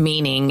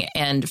meaning.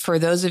 And for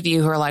those of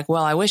you who are like,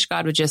 well, I wish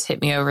God would just hit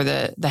me over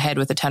the head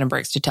with a ton of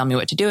bricks to tell me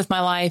what to do with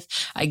my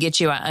life. I get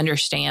you. I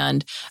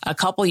understand. A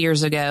couple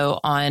years ago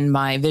on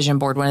my vision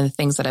board, one of the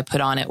things that I put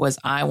on it was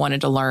I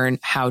wanted to learn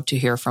how to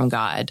hear from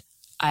God.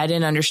 I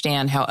didn't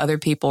understand how other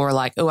people were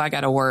like, oh, I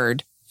got a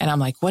word. And I'm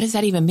like, what does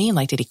that even mean?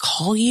 Like, did he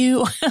call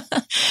you?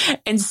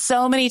 And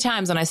so many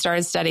times when I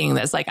started studying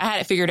this, like I had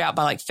it figured out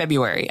by like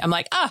February. I'm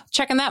like,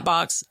 checking that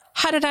box.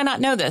 How did I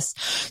not know this?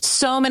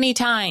 So many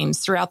times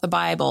throughout the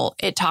Bible,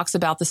 it talks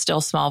about the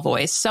still small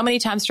voice. So many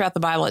times throughout the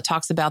Bible, it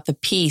talks about the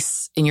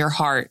peace in your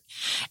heart.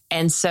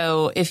 And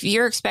so if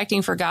you're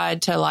expecting for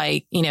God to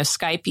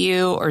Skype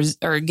you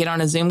or get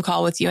on a Zoom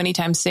call with you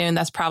anytime soon,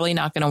 that's probably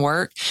not going to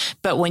work.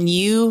 But when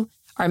you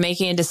are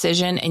making a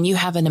decision and you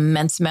have an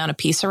immense amount of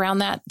peace around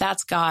that,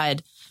 that's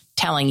God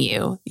telling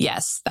you,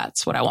 yes,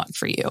 that's what I want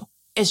for you.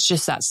 It's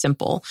just that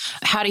simple.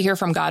 How to Hear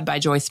from God by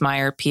Joyce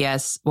Meyer,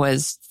 P.S.,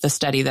 was the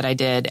study that I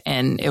did,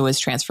 and it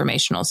was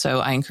transformational. So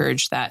I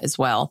encourage that as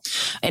well.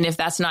 And if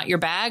that's not your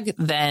bag,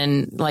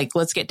 then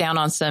let's get down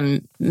on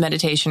some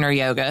meditation or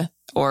yoga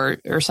or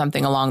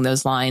something along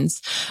those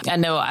lines. I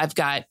know I've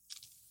got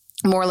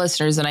more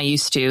listeners than I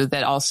used to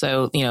that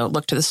also,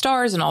 look to the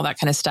stars and all that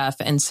kind of stuff.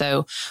 And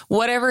so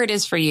whatever it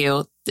is for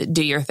you,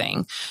 do your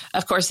thing.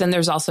 Of course, then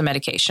there's also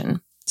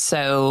medication.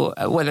 So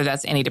whether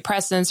that's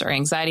antidepressants or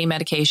anxiety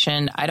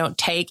medication, I don't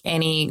take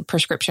any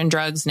prescription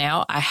drugs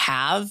now. I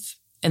have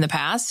in the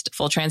past,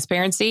 full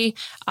transparency.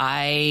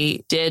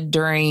 I did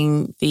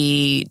during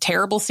the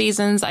terrible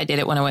seasons. I did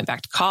it when I went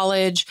back to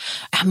college.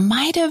 I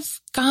might have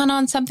gone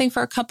on something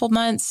for a couple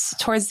months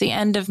towards the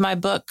end of my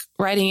book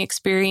writing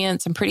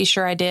experience. I'm pretty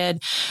sure I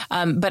did.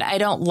 But I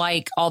don't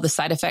like all the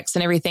side effects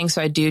and everything.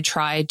 So I do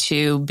try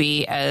to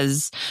be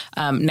as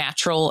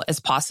natural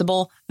as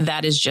possible.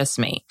 That is just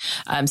me.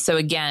 So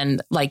again,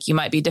 you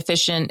might be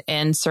deficient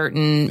in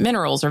certain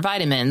minerals or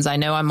vitamins. I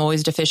know I'm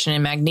always deficient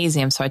in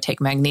magnesium. So I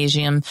take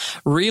magnesium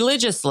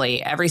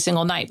religiously every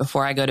single night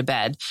before I go to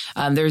bed.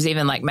 There's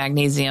even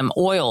magnesium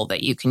oil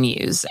that you can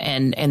use.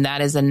 And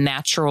that is a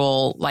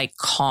natural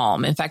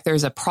calm. In fact,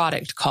 there's a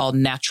product called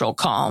Natural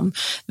Calm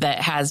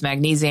that has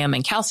magnesium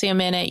and calcium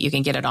in it. You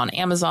can get it on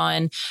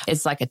Amazon.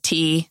 It's like a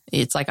tea.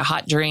 It's like a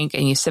hot drink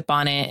and you sip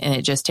on it and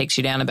it just takes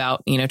you down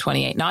about,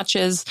 28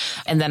 notches.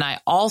 And then I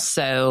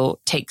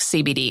also take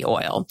CBD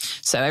oil.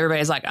 So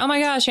everybody's like, oh my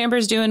gosh,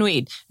 Amber's doing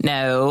weed.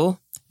 No,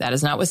 that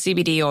is not what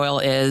CBD oil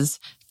is.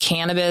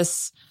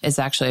 Cannabis is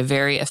actually a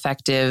very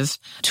effective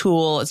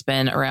tool. It's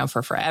been around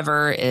for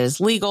forever. It is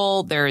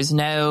legal. There is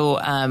no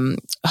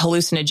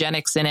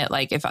hallucinogenics in it.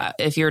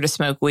 If you were to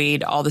smoke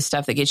weed, all the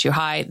stuff that gets you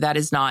high, that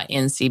is not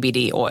in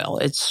CBD oil.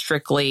 It's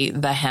strictly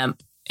the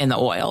hemp in the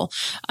oil.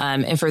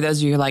 And for those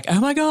of you who are like, oh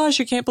my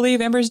gosh, I can't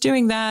believe Amber's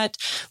doing that.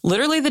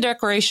 Literally the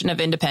Declaration of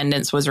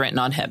Independence was written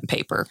on hemp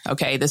paper.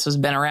 Okay. This has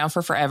been around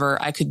for forever.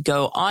 I could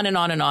go on and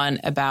on and on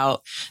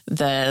about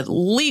the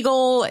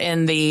legal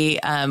and the,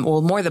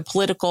 more the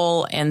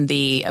political and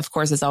of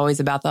course, it's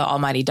always about the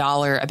almighty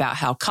dollar, about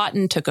how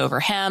cotton took over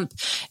hemp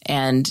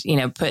and,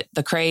 put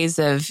the craze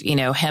of,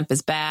 hemp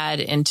is bad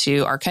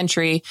into our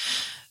country.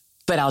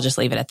 But I'll just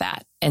leave it at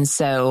that. And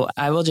so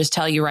I will just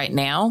tell you right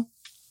now,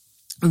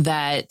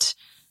 that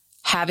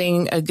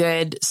having a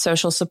good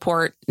social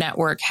support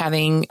network,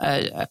 having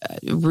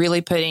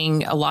really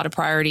putting a lot of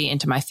priority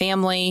into my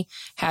family,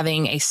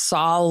 having a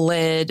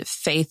solid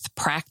faith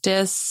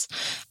practice,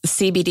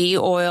 CBD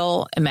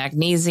oil and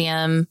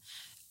magnesium,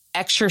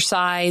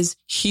 exercise,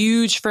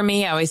 huge for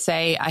me. I always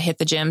say I hit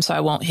the gym so I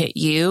won't hit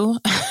you.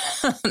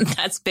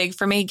 That's big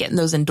for me, getting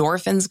those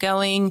endorphins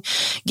going,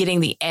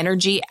 getting the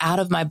energy out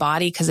of my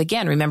body. Because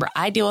again, remember,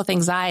 I deal with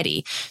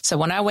anxiety. So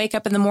when I wake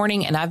up in the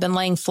morning and I've been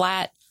laying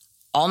flat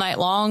all night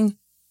long,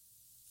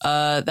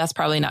 that's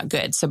probably not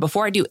good. So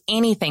before I do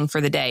anything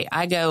for the day,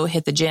 I go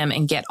hit the gym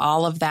and get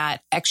all of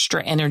that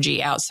extra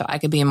energy out so I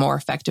could be more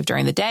effective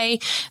during the day.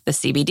 The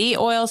CBD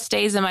oil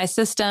stays in my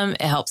system.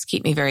 It helps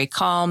keep me very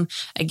calm.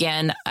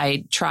 Again,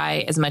 I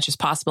try as much as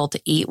possible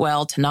to eat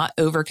well, to not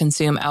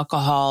overconsume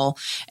alcohol.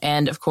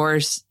 And of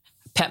course,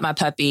 pet my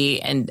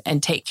puppy and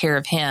take care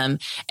of him.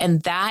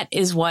 And that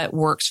is what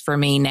works for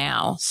me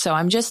now. So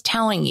I'm just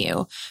telling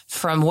you,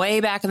 from way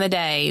back in the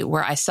day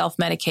where I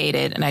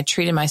self-medicated and I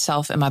treated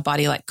myself and my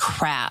body like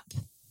crap,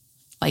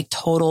 like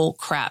total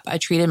crap. I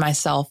treated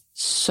myself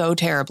so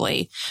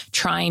terribly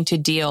trying to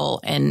deal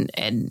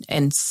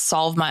and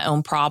solve my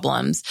own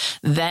problems.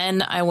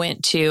 Then I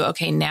went to,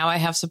 okay, now I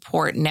have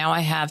support. Now I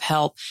have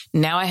help.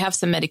 Now I have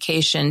some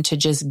medication to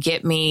just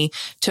get me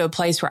to a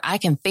place where I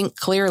can think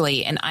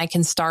clearly and I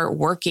can start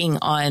working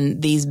on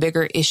these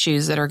bigger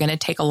issues that are going to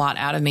take a lot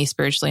out of me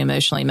spiritually,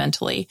 emotionally,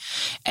 mentally.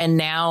 And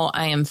now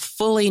I am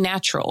fully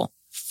natural,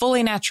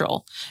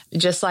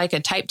 just like a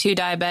type 2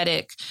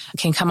 diabetic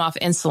can come off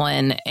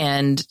insulin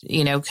and,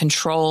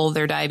 control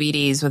their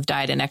diabetes with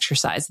diet and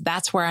exercise.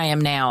 That's where I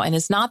am now. And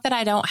it's not that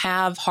I don't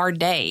have hard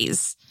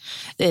days.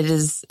 It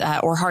is,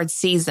 or hard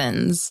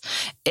seasons.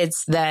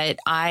 It's that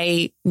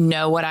I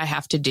know what I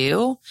have to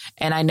do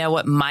and I know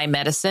what my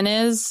medicine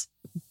is,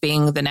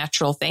 being the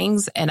natural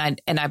things. And I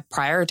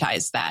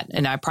prioritize that.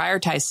 And I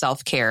prioritize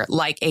self-care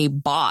like a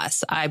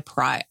boss. I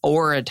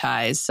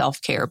prioritize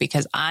self-care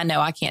because I know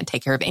I can't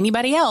take care of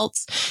anybody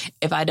else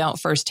if I don't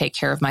first take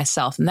care of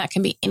myself. And that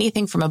can be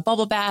anything from a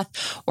bubble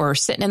bath or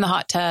sitting in the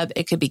hot tub.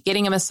 It could be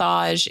getting a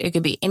massage. It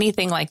could be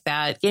anything like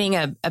that, getting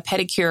a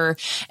pedicure.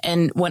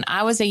 And when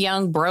I was a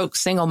young, broke,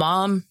 single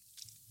mom,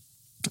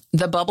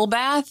 the bubble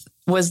bath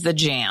was the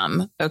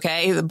jam.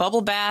 Okay. The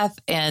bubble bath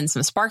and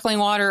some sparkling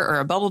water, or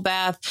a bubble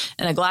bath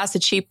and a glass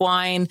of cheap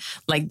wine.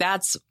 Like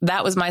that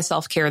was my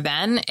self-care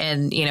then.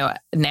 And,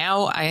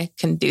 now I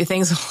can do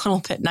things a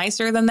little bit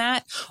nicer than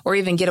that, or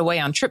even get away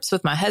on trips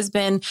with my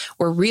husband.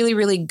 We're really,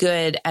 really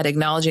good at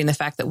acknowledging the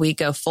fact that we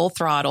go full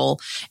throttle,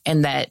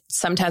 and that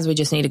sometimes we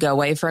just need to go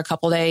away for a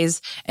couple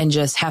days and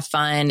just have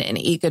fun and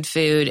eat good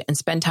food and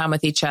spend time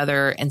with each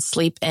other and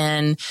sleep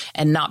in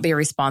and not be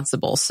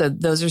irresponsible. So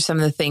those are some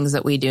of the things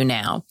that we do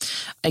now.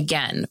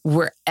 Again,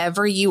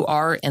 wherever you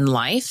are in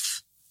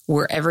life,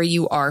 wherever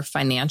you are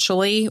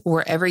financially,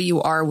 wherever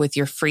you are with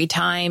your free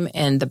time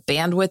and the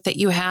bandwidth that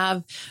you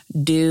have,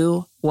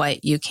 do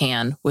what you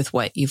can with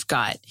what you've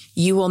got.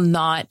 You will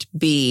not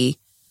be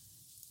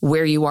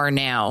where you are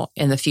now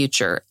in the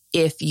future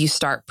if you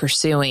start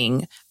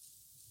pursuing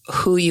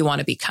who you want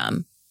to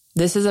become.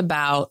 This is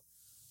about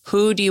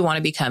who do you want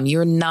to become?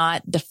 You're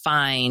not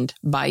defined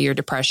by your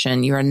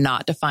depression. You're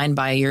not defined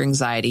by your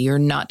anxiety. You're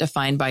not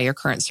defined by your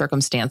current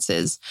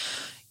circumstances.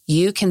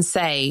 You can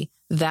say,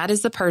 that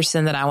is the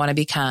person that I want to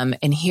become.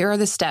 And here are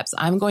the steps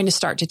I'm going to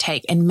start to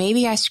take. And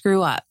maybe I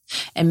screw up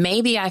and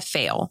maybe I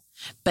fail,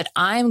 but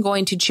I'm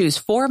going to choose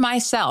for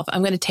myself.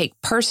 I'm going to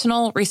take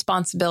personal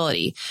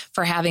responsibility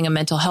for having a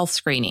mental health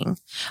screening.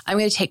 I'm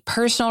going to take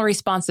personal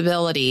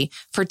responsibility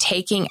for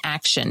taking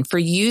action, for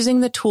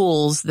using the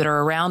tools that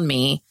are around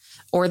me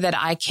or that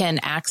I can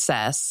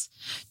access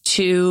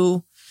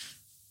to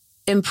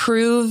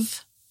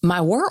improve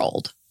my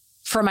world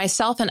for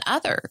myself and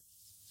others.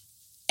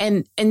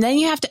 And then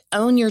you have to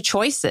own your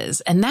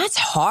choices. And that's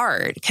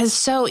hard because it's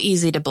so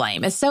easy to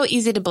blame. It's so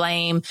easy to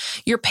blame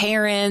your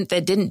parent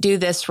that didn't do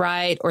this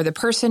right, or the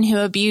person who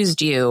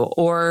abused you,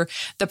 or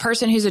the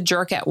person who's a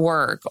jerk at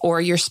work,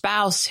 or your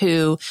spouse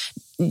who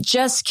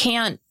just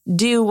can't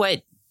do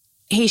what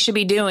he should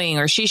be doing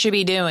or she should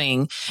be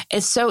doing.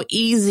 It's so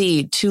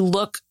easy to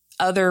look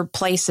other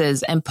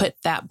places and put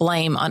that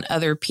blame on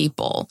other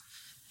people.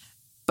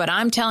 But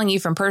I'm telling you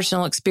from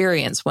personal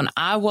experience, when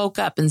I woke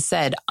up and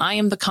said, I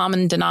am the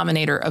common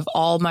denominator of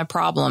all my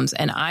problems,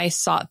 and I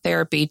sought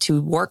therapy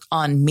to work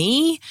on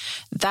me,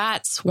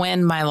 that's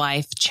when my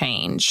life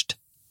changed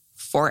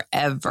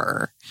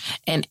forever.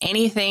 And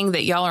anything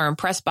that y'all are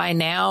impressed by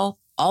now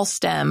all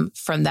stem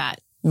from that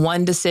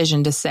one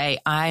decision to say,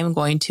 I'm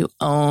going to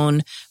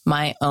own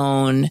my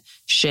own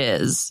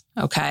shiz.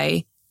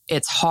 Okay.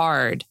 It's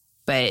hard,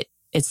 but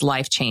it's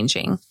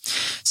life-changing.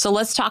 So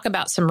let's talk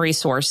about some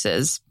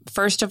resources.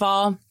 First of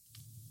all,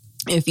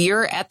 if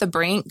you're at the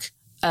brink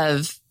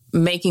of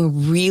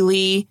making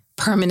really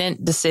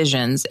permanent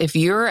decisions, if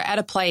you're at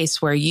a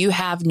place where you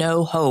have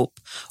no hope,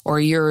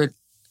 or you're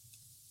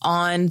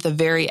on the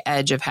very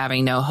edge of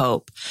having no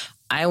hope,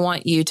 I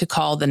want you to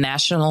call the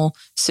National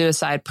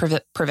Suicide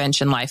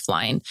Prevention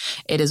Lifeline.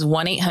 It is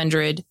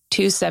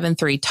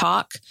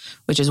 1-800-273-TALK,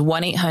 which is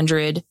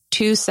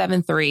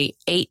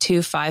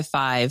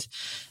 1-800-273-8255.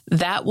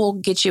 That will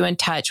get you in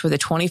touch with a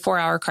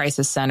 24-hour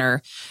crisis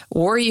center,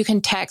 or you can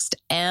text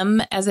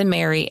M as in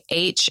Mary,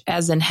 H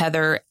as in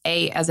Heather,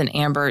 A as in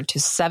Amber to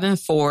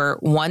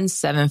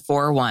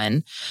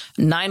 741741.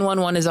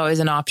 911 is always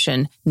an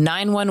option.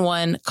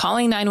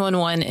 Calling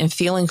 911 and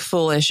feeling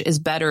foolish is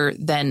better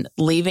than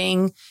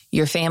leaving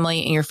your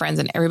family and your friends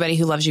and everybody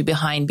who loves you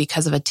behind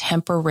because of a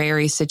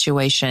temporary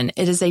situation.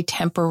 It is a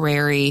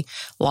temporary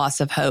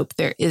loss of hope.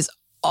 There is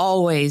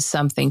always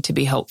something to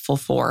be hopeful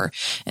for.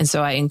 And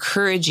so I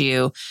encourage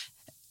you,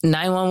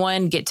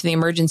 911, get to the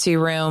emergency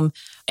room.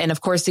 And of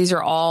course, these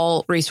are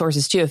all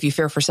resources too. If you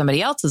fear for somebody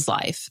else's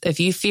life, if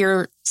you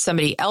fear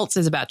somebody else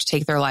is about to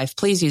take their life,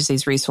 please use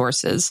these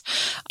resources.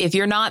 If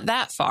you're not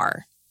that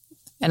far,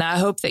 and I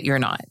hope that you're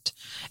not,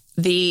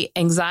 the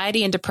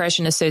Anxiety and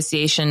Depression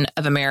Association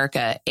of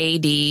America,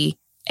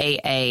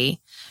 ADAA,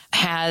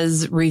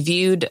 has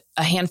reviewed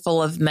a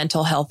handful of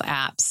mental health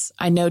apps.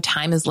 I know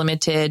time is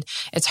limited.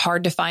 It's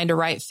hard to find a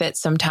right fit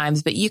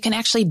sometimes, but you can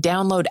actually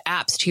download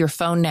apps to your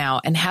phone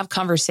now and have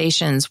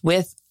conversations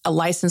with a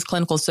licensed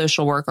clinical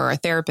social worker, or a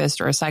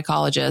therapist, or a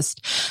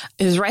psychologist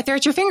who's right there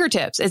at your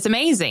fingertips. It's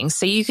amazing.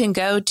 So you can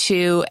go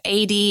to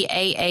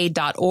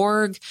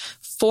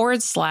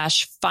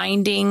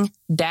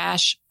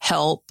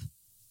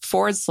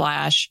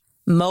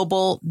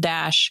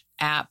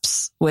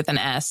adaa.org/finding-help/mobile-apps with an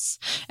S.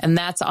 And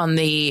that's on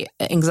the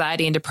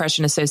Anxiety and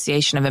Depression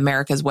Association of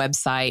America's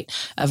website.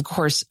 Of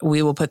course,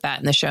 we will put that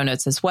in the show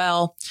notes as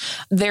well.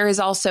 There is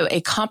also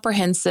a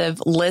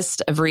comprehensive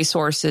list of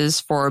resources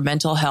for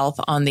mental health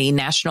on the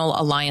National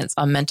Alliance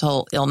on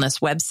Mental Illness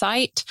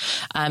website.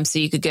 So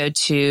you could go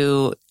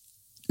to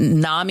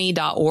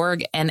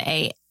NAMI.org,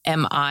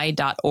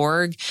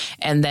 mi.org.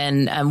 And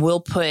then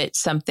we'll put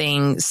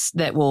something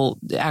that will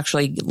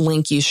actually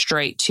link you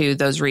straight to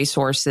those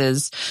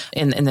resources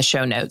in the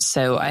show notes.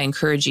 So I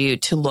encourage you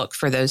to look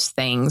for those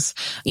things,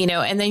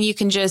 and then you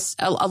can just,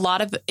 a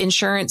lot of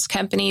insurance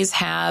companies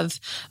have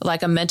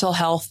like a mental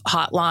health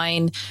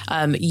hotline.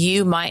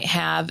 You might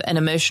have an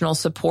emotional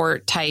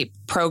support type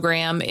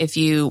program if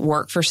you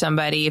work for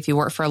somebody, if you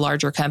work for a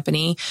larger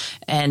company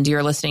and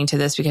you're listening to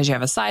this because you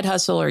have a side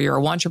hustle or you're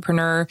a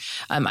entrepreneur.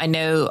 I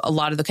know a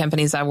lot of the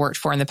companies I worked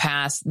for in the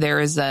past, there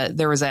was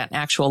an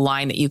actual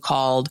line that you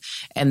called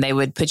and they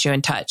would put you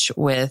in touch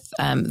with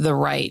the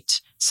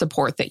right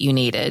support that you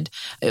needed,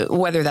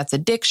 whether that's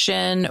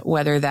addiction,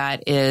 whether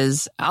that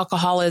is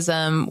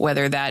alcoholism,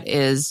 whether that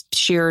is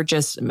sheer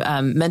just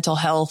mental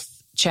health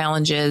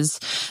challenges,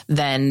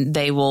 then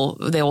they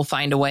will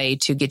find a way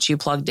to get you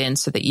plugged in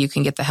so that you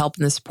can get the help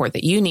and the support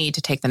that you need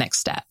to take the next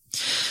step.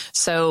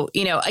 So,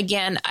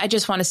 again, I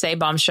just want to say,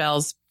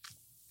 Bombshells,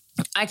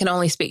 I can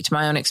only speak to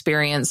my own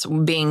experience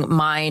being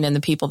mine and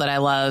the people that I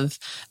love,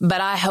 but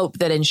I hope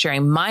that in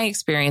sharing my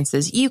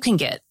experiences, you can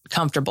get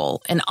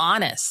comfortable and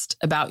honest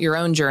about your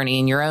own journey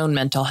and your own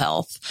mental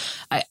health.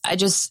 I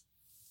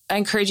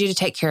encourage you to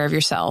take care of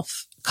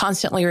yourself,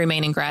 constantly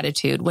remain in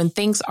gratitude. When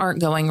things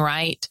aren't going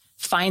right,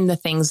 find the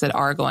things that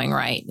are going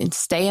right and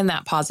stay in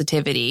that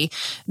positivity,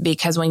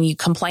 because when you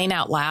complain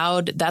out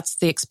loud, that's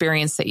the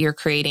experience that you're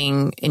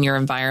creating in your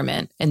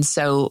environment. And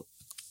so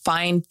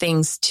find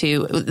things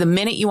the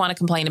minute you want to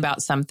complain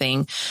about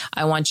something,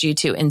 I want you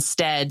to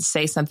instead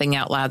say something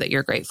out loud that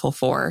you're grateful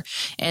for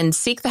and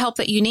seek the help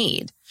that you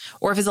need.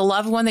 Or if it's a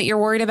loved one that you're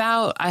worried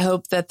about, I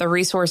hope that the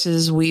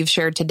resources we've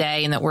shared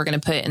today and that we're going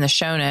to put in the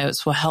show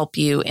notes will help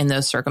you in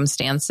those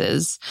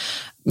circumstances.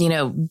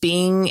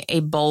 Being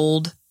a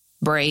bold,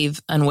 brave,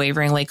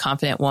 unwaveringly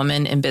confident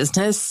woman in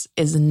business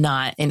is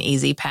not an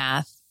easy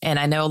path. And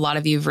I know a lot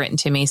of you have written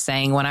to me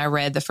saying, when I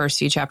read the first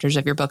few chapters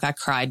of your book, I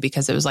cried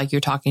because it was like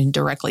you're talking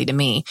directly to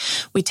me.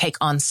 We take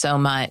on so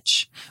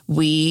much.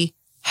 We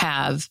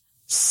have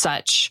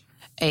such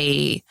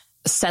a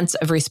sense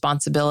of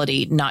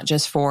responsibility, not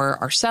just for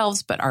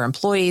ourselves, but our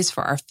employees,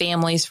 for our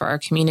families, for our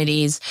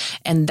communities.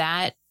 And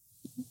that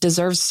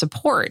deserves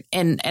support.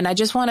 And I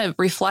just want to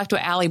reflect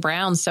what Allie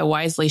Brown so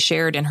wisely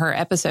shared in her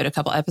episode a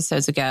couple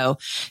episodes ago.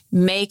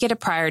 Make it a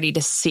priority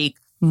to seek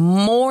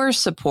more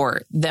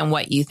support than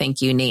what you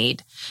think you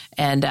need.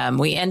 And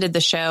we ended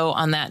the show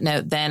on that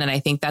note then, and I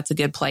think that's a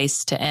good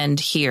place to end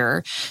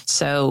here.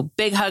 So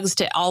big hugs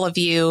to all of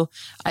you.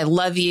 I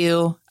love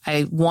you.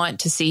 I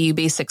want to see you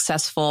be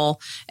successful,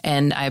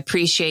 and I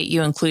appreciate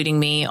you including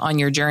me on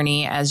your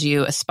journey as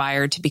you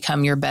aspire to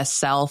become your best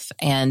self.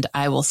 And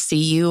I will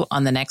see you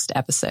on the next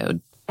episode.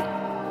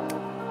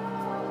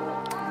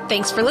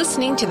 Thanks for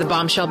listening to the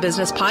Bombshell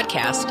Business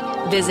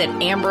Podcast. Visit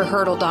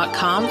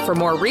amberhurdle.com for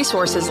more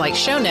resources like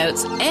show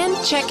notes,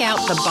 and check out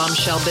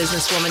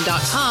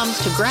thebombshellbusinesswoman.com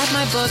to grab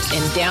my book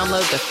and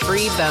download the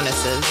free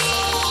bonuses.